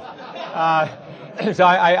bookshelf. So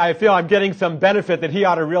I feel I'm getting some benefit that he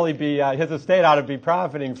ought to really be, his estate ought to be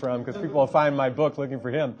profiting from, because people will find my book looking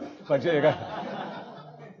for him. But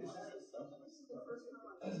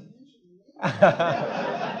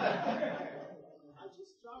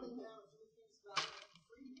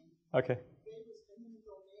okay.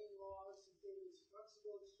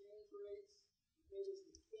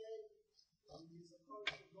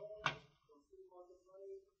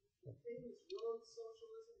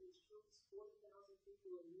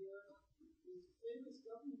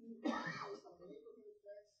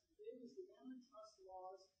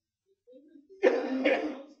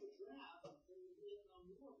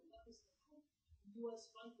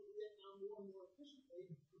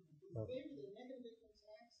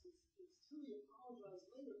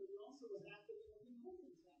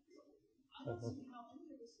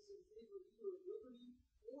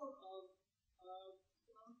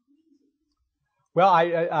 Well,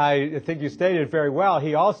 I think you stated it very well.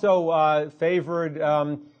 He also favored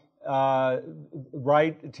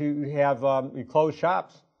right to have closed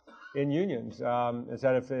shops in unions. Is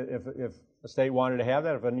that if a state wanted to have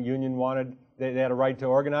that, if a union wanted, they had a right to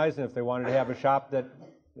organize, and if they wanted to have a shop that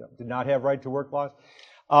did not have right to work laws.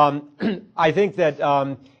 I think that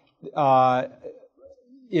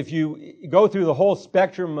if you go through the whole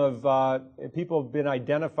spectrum of people have been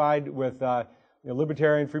identified with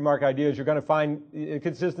libertarian free market ideas, you're going to find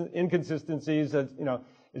inconsistencies as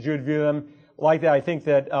as you would view them like that. I think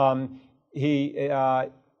that he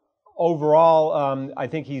overall, I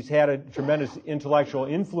think he's had a tremendous intellectual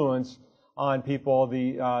influence on people,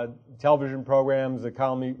 the television programs, the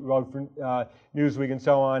column he wrote for Newsweek and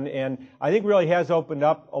so on, and I think really has opened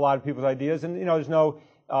up a lot of people's ideas. And there's no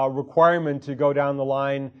requirement to go down the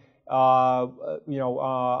line,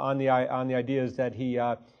 on the ideas that he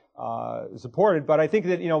supported. But I think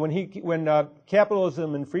that when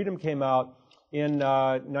Capitalism and Freedom came out in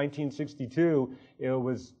 1962, it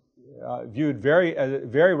was viewed as a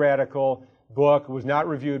very radical book. It was not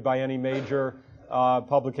reviewed by any major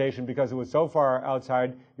publication because it was so far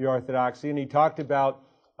outside the orthodoxy. And he talked about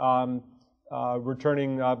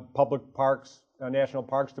returning public parks, national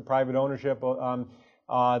parks, to private ownership.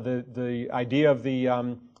 The idea of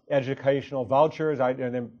the educational vouchers,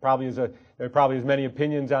 and there are probably as many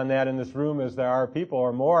opinions on that in this room as there are people,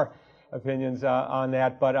 or more opinions on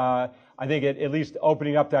that. But I think at least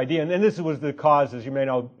opening up the idea, and this was the cause, as you may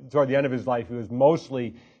know, toward the end of his life, he was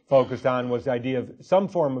mostly focused on was the idea of some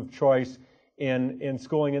form of choice in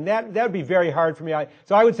schooling, and that would be very hard for me.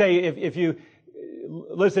 So I would say if you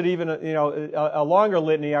listed even a longer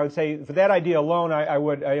litany, I would say for that idea alone, I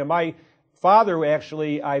would. My father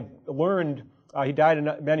actually, I learned. He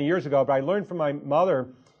died many years ago, but I learned from my mother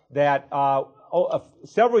that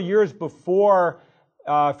several years before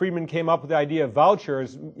Friedman came up with the idea of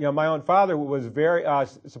vouchers, my own father was very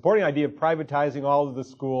supporting the idea of privatizing all of the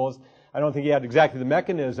schools. I don't think he had exactly the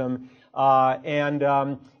mechanism.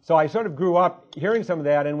 So I sort of grew up hearing some of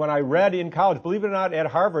that, and when I read in college, believe it or not, at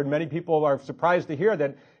Harvard, many people are surprised to hear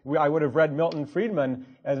that I would have read Milton Friedman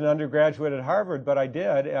as an undergraduate at Harvard, but I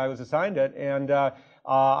did. I was assigned it, and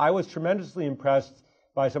I was tremendously impressed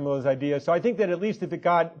by some of those ideas. So I think that at least if it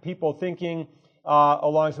got people thinking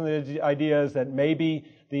along some of the ideas that maybe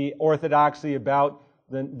the orthodoxy about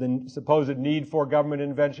the supposed need for government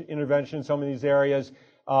intervention in some of these areas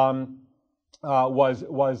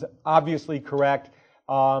was obviously correct,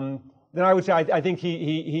 then I would say I think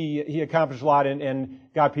he accomplished a lot and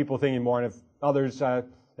got people thinking more. And if others have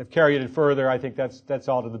carried it further, I think that's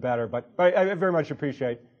all to the better. But I very much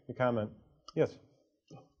appreciate your comment. Yes.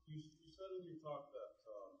 You said in your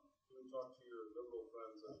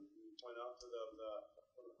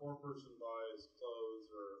poor person buys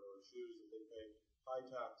clothes or shoes that they pay high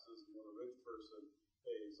taxes, and when a rich person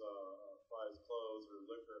buys clothes or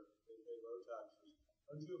liquor, they pay low taxes.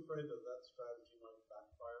 Aren't you afraid that that strategy might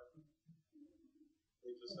backfire?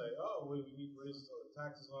 They just say, "Oh, we need to raise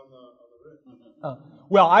taxes on the rich."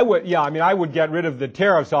 Well, I would, yeah, I mean, I would get rid of the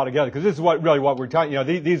tariffs altogether, because this is what we're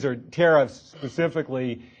talking. These are tariffs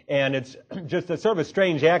specifically, and it's just a sort of a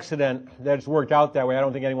strange accident that it's worked out that way. I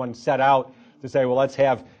don't think anyone set out to say, well, let's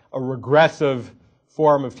have a regressive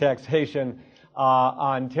form of taxation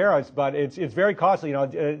on tariffs, but it's very costly.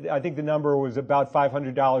 I think the number was about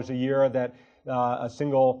 $500 a year that a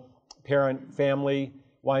single parent family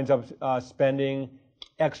winds up spending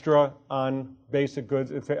extra on basic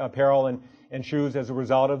goods, apparel and shoes as a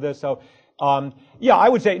result of this. So, yeah, I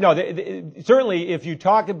would say, no, certainly if you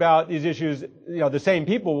talk about these issues, the same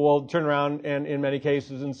people will turn around and in many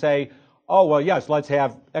cases and say, oh, well, yes, let's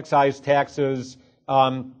have excise taxes,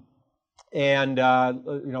 and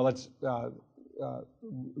let's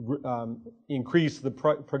increase the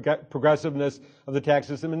progressiveness of the tax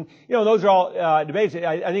system. And, those are all debates.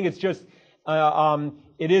 I think it's just,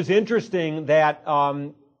 it is interesting that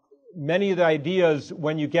many of the ideas,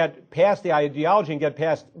 when you get past the ideology and get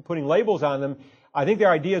past putting labels on them, I think they're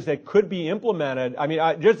ideas that could be implemented. I mean,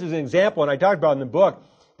 just as an example, and I talked about in the book,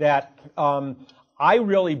 that I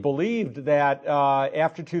really believed that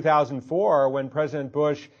after 2004, when President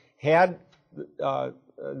Bush had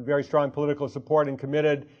very strong political support and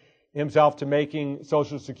committed himself to making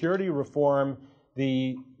Social Security reform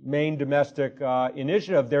the main domestic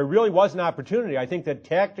initiative, there really was an opportunity. I think that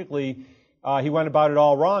tactically he went about it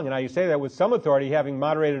all wrong, and I say that with some authority, having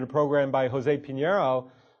moderated a program by Jose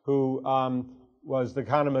Pinheiro, who was the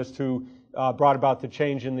economist who brought about the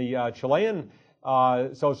change in the Chilean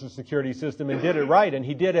Social Security system and did it right. And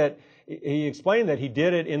he explained that he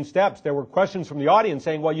did it in steps. There were questions from the audience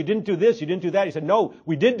saying, well, you didn't do this, you didn't do that. He said, no,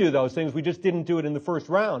 we did do those things, we just didn't do it in the first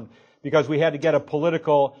round because we had to get a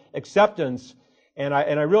political acceptance. And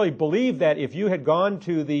I really believe that if you had gone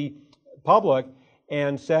to the public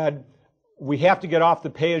and said, we have to get off the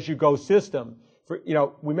pay-as-you-go system.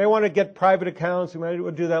 We may want to get private accounts, we may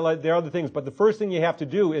do that, there are other things, but the first thing you have to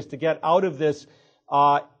do is to get out of this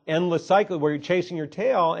endless cycle where you're chasing your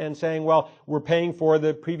tail and saying, well, we're paying for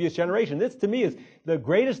the previous generation. This, to me, is the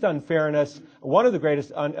greatest unfairness, one of the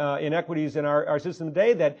greatest inequities in our system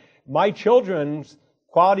today, that my children's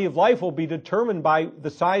quality of life will be determined by the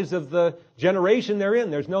size of the generation they're in.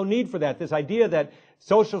 There's no need for that. This idea that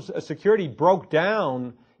Social Security broke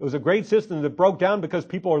down, it was a great system that broke down because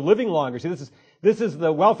people are living longer. See, this is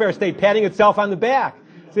the welfare state patting itself on the back.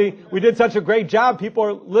 See, we did such a great job, people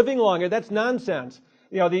are living longer. That's nonsense.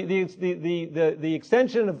 The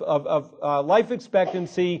extension of life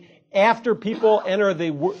expectancy after people enter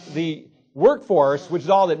the workforce, which is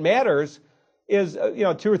all that matters, is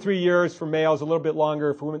 2 or 3 years for males, a little bit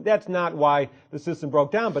longer for women. That's not why the system broke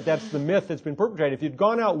down, but that's the myth that's been perpetrated. If you'd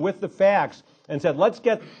gone out with the facts and said, let's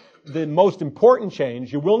get the most important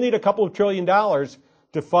change, you will need a couple of $1 trillion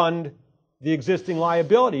to fund the existing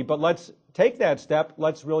liability, but let's take that step.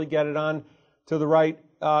 Let's really get it on to the right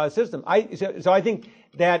system. So I think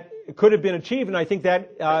that could have been achieved, and I think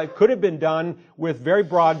that could have been done with very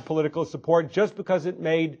broad political support just because it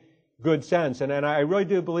made good sense. And I really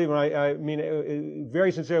do believe, and I mean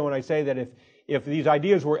very sincerely when I say that if these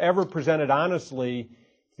ideas were ever presented honestly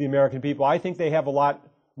to the American people, I think they have a lot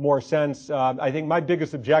more sense. I think my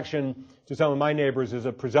biggest objection to some of my neighbors is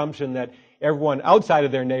a presumption that everyone outside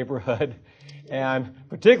of their neighborhood, and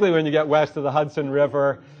particularly when you get west of the Hudson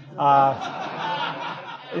River,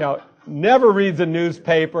 never reads a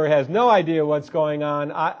newspaper, has no idea what's going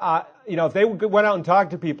on. If they went out and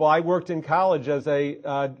talked to people, I worked in college as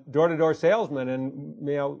a door-to-door salesman,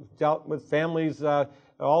 and dealt with families at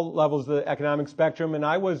all levels of the economic spectrum, and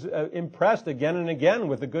I was impressed again and again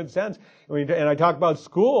with the good sense. And I talk about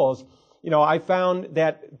schools. I found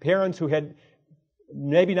that parents who had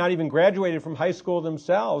maybe not even graduated from high school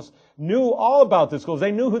themselves knew all about the schools.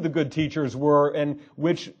 They knew who the good teachers were and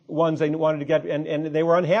which ones they wanted to get, and they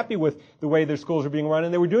were unhappy with the way their schools were being run,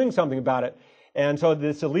 and they were doing something about it. And so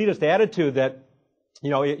this elitist attitude that,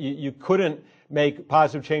 you couldn't make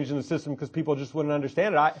positive change in the system because people just wouldn't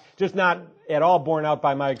understand it, just not at all borne out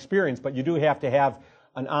by my experience, but you do have to have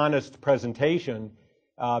an honest presentation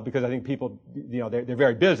because I think people, they're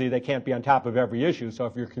very busy. They can't be on top of every issue. So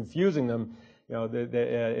if you're confusing them,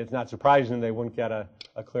 it's not surprising they wouldn't get a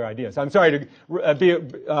clear idea. So I'm sorry to be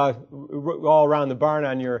all around the barn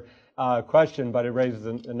on your question, but it raises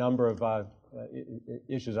a number of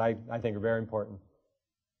issues I think are very important.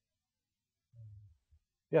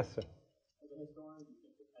 Yes, sir.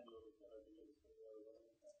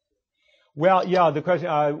 Well, yeah, the question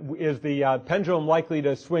is the pendulum likely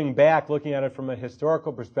to swing back, looking at it from a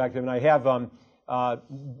historical perspective. And I have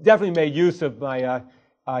definitely made use of my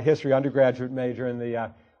history undergraduate major in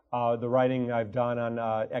the writing I've done on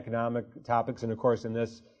economic topics, and of course in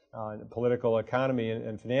this political economy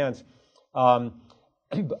and finance. I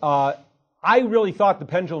really thought the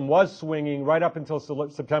pendulum was swinging right up until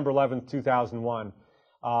September 11th, 2001.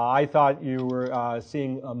 I thought you were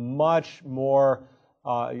seeing a much more,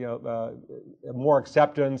 more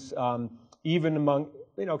acceptance, even among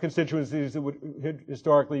constituencies that would had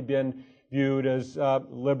historically been viewed as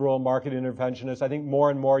liberal market interventionists. I think more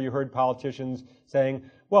and more you heard politicians saying,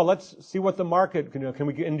 "Well, let's see what the market can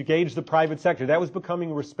we engage the private sector." That was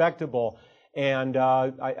becoming respectable. And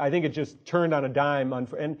I think it just turned on a dime, and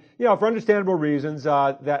for understandable reasons.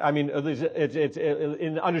 At least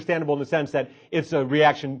it's understandable in the sense that it's a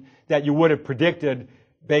reaction that you would have predicted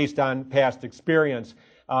based on past experience.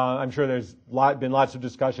 I'm sure there's been lots of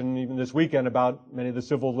discussion even this weekend about many of the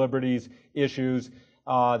civil liberties issues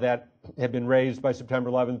that have been raised by September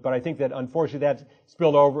 11th. But I think that unfortunately that's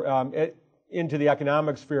spilled over into the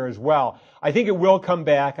economic sphere as well. I think it will come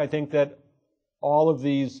back. I think that all of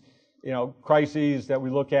these crises that we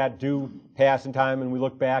look at do pass in time, and we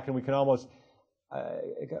look back and we can almost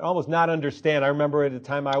not understand. I remember at the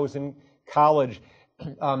time I was in college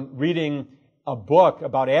reading a book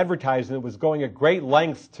about advertising that was going at great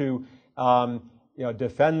lengths to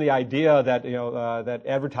defend the idea that that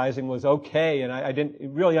advertising was okay, and I didn't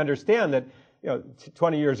really understand that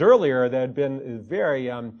 20 years earlier there had been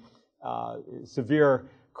very severe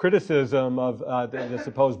criticism of the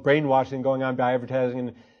supposed brainwashing going on by advertising,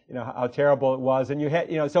 and how terrible it was. And you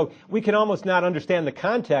had, so we can almost not understand the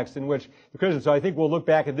context in which the criticism. So I think we'll look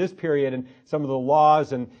back at this period and some of the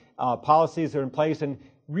laws and policies that are in place and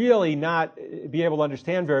really not be able to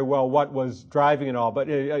understand very well what was driving it all. But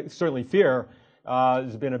certainly fear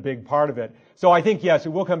has been a big part of it. So I think, yes, it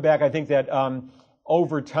will come back. I think that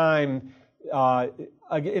over time,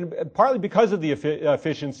 again, partly because of the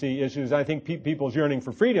efficiency issues, I think people's yearning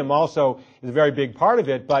for freedom also is a very big part of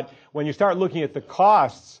it. But when you start looking at the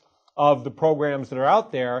costs of the programs that are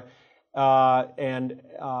out there,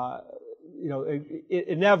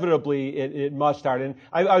 inevitably it must start. And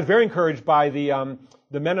I was very encouraged by the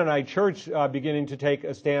Mennonite Church beginning to take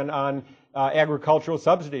a stand on agricultural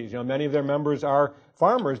subsidies. Many of their members are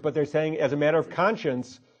farmers, but they're saying, as a matter of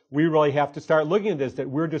conscience, we really have to start looking at this, that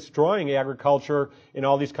we're destroying agriculture in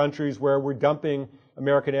all these countries where we're dumping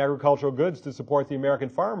American agricultural goods to support the American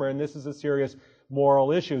farmer, and this is a serious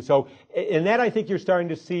moral issue. So in that, I think you're starting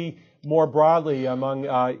to see more broadly among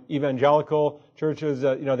evangelical churches,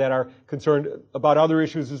 that are concerned about other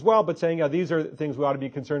issues as well, but saying, these are things we ought to be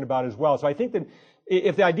concerned about as well. So I think that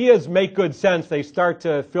if the ideas make good sense, they start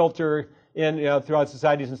to filter in throughout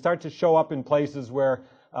societies and start to show up in places where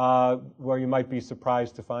you might be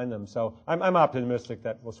surprised to find them. So I'm optimistic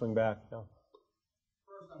that we'll swing back. Yeah.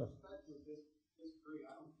 First, I respect your disagree.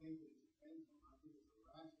 I don't think that it's painful. I think it's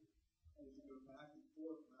irrational. As you go back and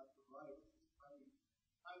forth, left to right,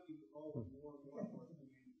 how do you evolve more and more towards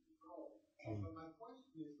command and control? But my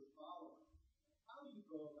question is the following. How do you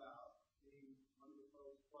go about being one of the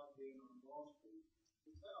folks plugged in on Wall Street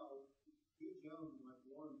to tell two gentlemen like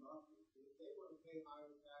Warren Buffett that if they were to pay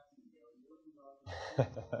higher taxes, Warren Buffett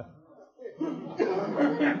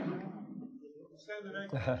Send the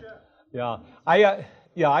next check. Yeah,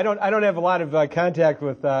 I don't have a lot of contact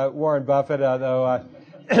with Warren Buffett, although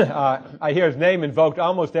I hear his name invoked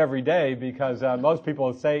almost every day because most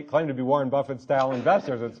people claim to be Warren Buffett-style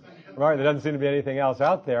investors. It's right. There doesn't seem to be anything else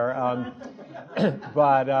out there.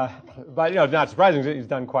 But it's not surprising that he's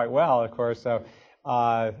done quite well, of course. So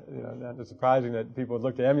not surprising that people would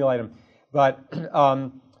look to emulate him. But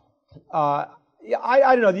I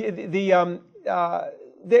don't know.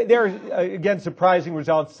 There are, again, surprising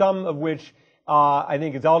results, some of which I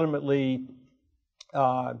think is ultimately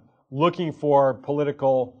looking for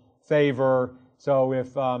political favor. So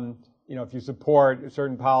if you support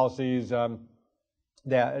certain policies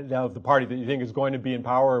that of the party that you think is going to be in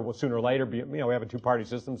power, will sooner or later be, we have a two-party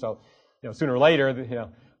system, so sooner or later,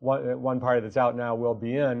 one party that's out now will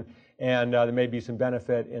be in, and there may be some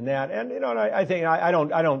benefit in that. And I think I don't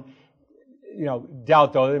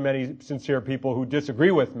doubt, though, there are many sincere people who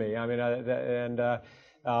disagree with me. I mean,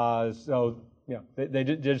 so they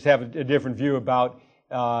just have a different view about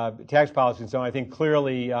tax policy. And so I think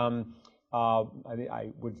clearly, I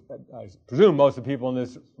presume most of the people in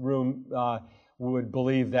this room would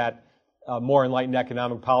believe that more enlightened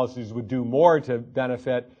economic policies would do more to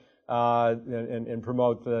benefit and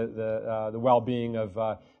promote the well-being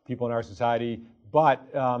of people in our society. But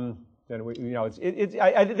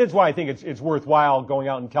then that's why I think it's worthwhile going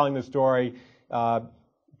out and telling the story,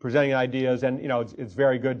 presenting ideas, and it's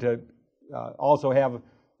very good to also have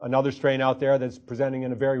another strain out there that's presenting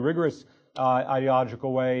in a very rigorous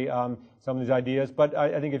ideological way some of these ideas. But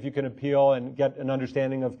I think if you can appeal and get an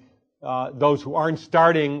understanding of those who aren't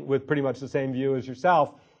starting with pretty much the same view as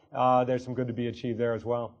yourself, there's some good to be achieved there as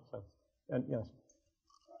well. So, and yes.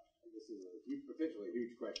 This is potentially a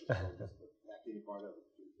huge question, so just back any part of it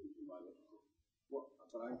you might look at.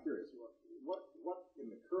 But I'm curious, what in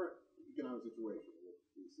the current economic situation that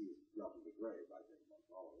we see is relatively grave, I think, among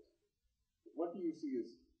all of us, what do you see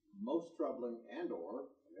as most troubling and/or,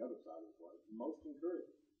 on the other side of the coin, most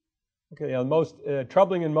encouraging? Okay, the most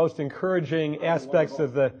troubling and most encouraging aspects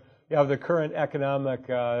of the current economic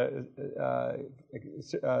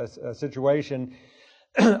situation,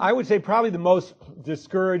 I would say probably the most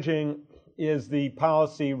discouraging is the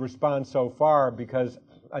policy response so far, because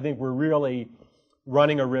I think we're really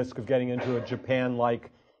running a risk of getting into a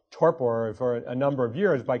Japan-like torpor for a number of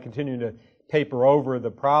years by continuing to paper over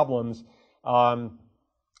the problems.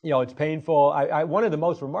 It's painful. One of the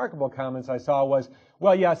most remarkable comments I saw was,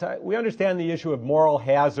 well, yes, we understand the issue of moral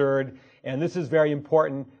hazard, and this is very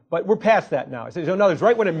important, but we're past that now. So in other words,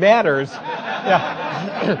 right when it matters,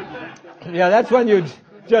 that's when you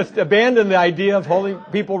just abandon the idea of holding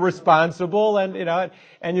people responsible,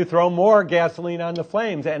 and you throw more gasoline on the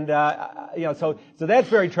flames, and so that's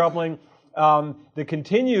very troubling. The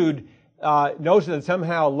continued notion that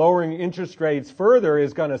somehow lowering interest rates further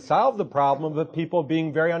is going to solve the problem of people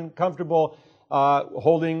being very uncomfortable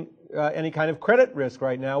holding any kind of credit risk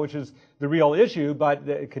right now, which is the real issue. But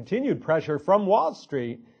the continued pressure from Wall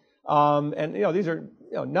Street, and these are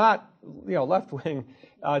not left-wing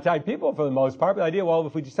type people for the most part. But the idea, well,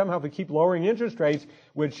 if we keep lowering interest rates,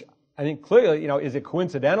 which I think clearly, is it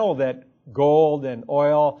coincidental that gold and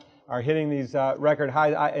oil are hitting these record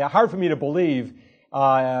highs? Hard for me to believe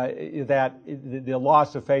that the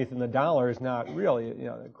loss of faith in the dollar is not really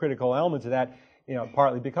a critical element to that.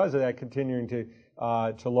 Partly because of that continuing to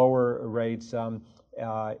lower rates in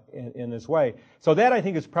this way. So that, I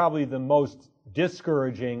think, is probably the most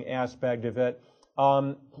discouraging aspect of it.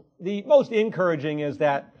 The most encouraging is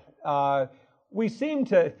that we seem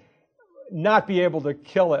to not be able to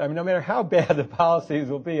kill it. I mean, no matter how bad the policies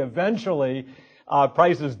will be, eventually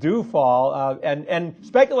prices do fall, and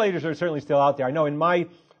speculators are certainly still out there. I know in my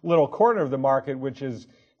little corner of the market, which is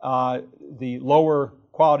the lower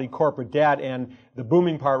quality corporate debt, and the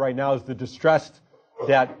booming part right now is the distressed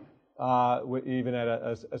debt, even at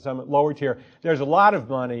a somewhat lower tier. There's a lot of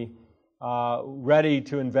money ready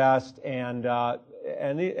to invest, and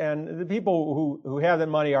the people who have that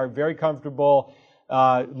money are very comfortable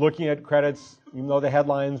looking at credits, even though the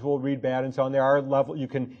headlines will read bad and so on. There are levels you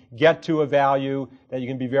can get to a value that you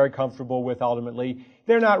can be very comfortable with ultimately.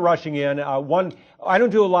 They're not rushing in. I don't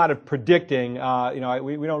do a lot of predicting. We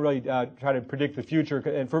don't really try to predict the future,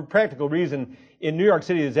 and for practical reason, in New York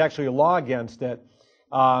City, there's actually a law against it.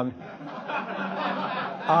 And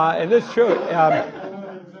this is true.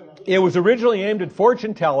 It was originally aimed at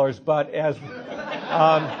fortune tellers, but as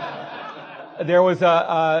there was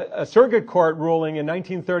a circuit court ruling in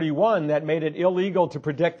 1931 that made it illegal to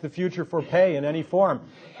predict the future for pay in any form.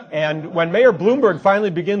 And when Mayor Bloomberg finally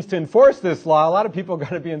begins to enforce this law, a lot of people are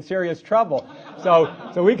going to be in serious trouble. So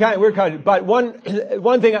we're kind of. But one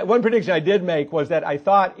prediction I did make was that I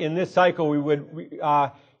thought in this cycle we would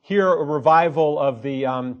hear a revival of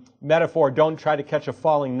the metaphor, "Don't try to catch a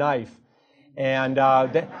falling knife." And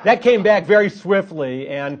that came back very swiftly,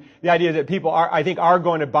 and the idea that people are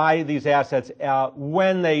going to buy these assets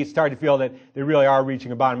when they start to feel that they really are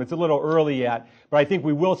reaching a bottom. It's a little early yet, but I think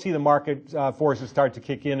we will see the market forces start to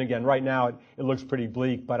kick in again. Right now, it looks pretty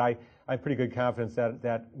bleak, but I have pretty good confidence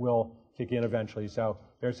that will kick in eventually. So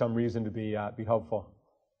there's some reason to be hopeful.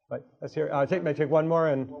 But let's hear. May take one more,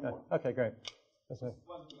 and okay, great. That's it. I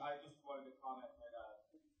just wanted to comment that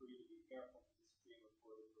for you to be careful to stream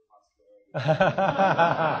recorded for posterity.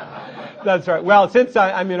 That's right. Well, since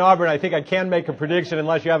I'm in Auburn, I think I can make a prediction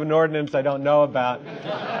unless you have an ordinance I don't know about.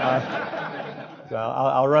 So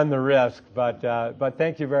I'll run the risk. But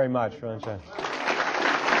thank you very much for that.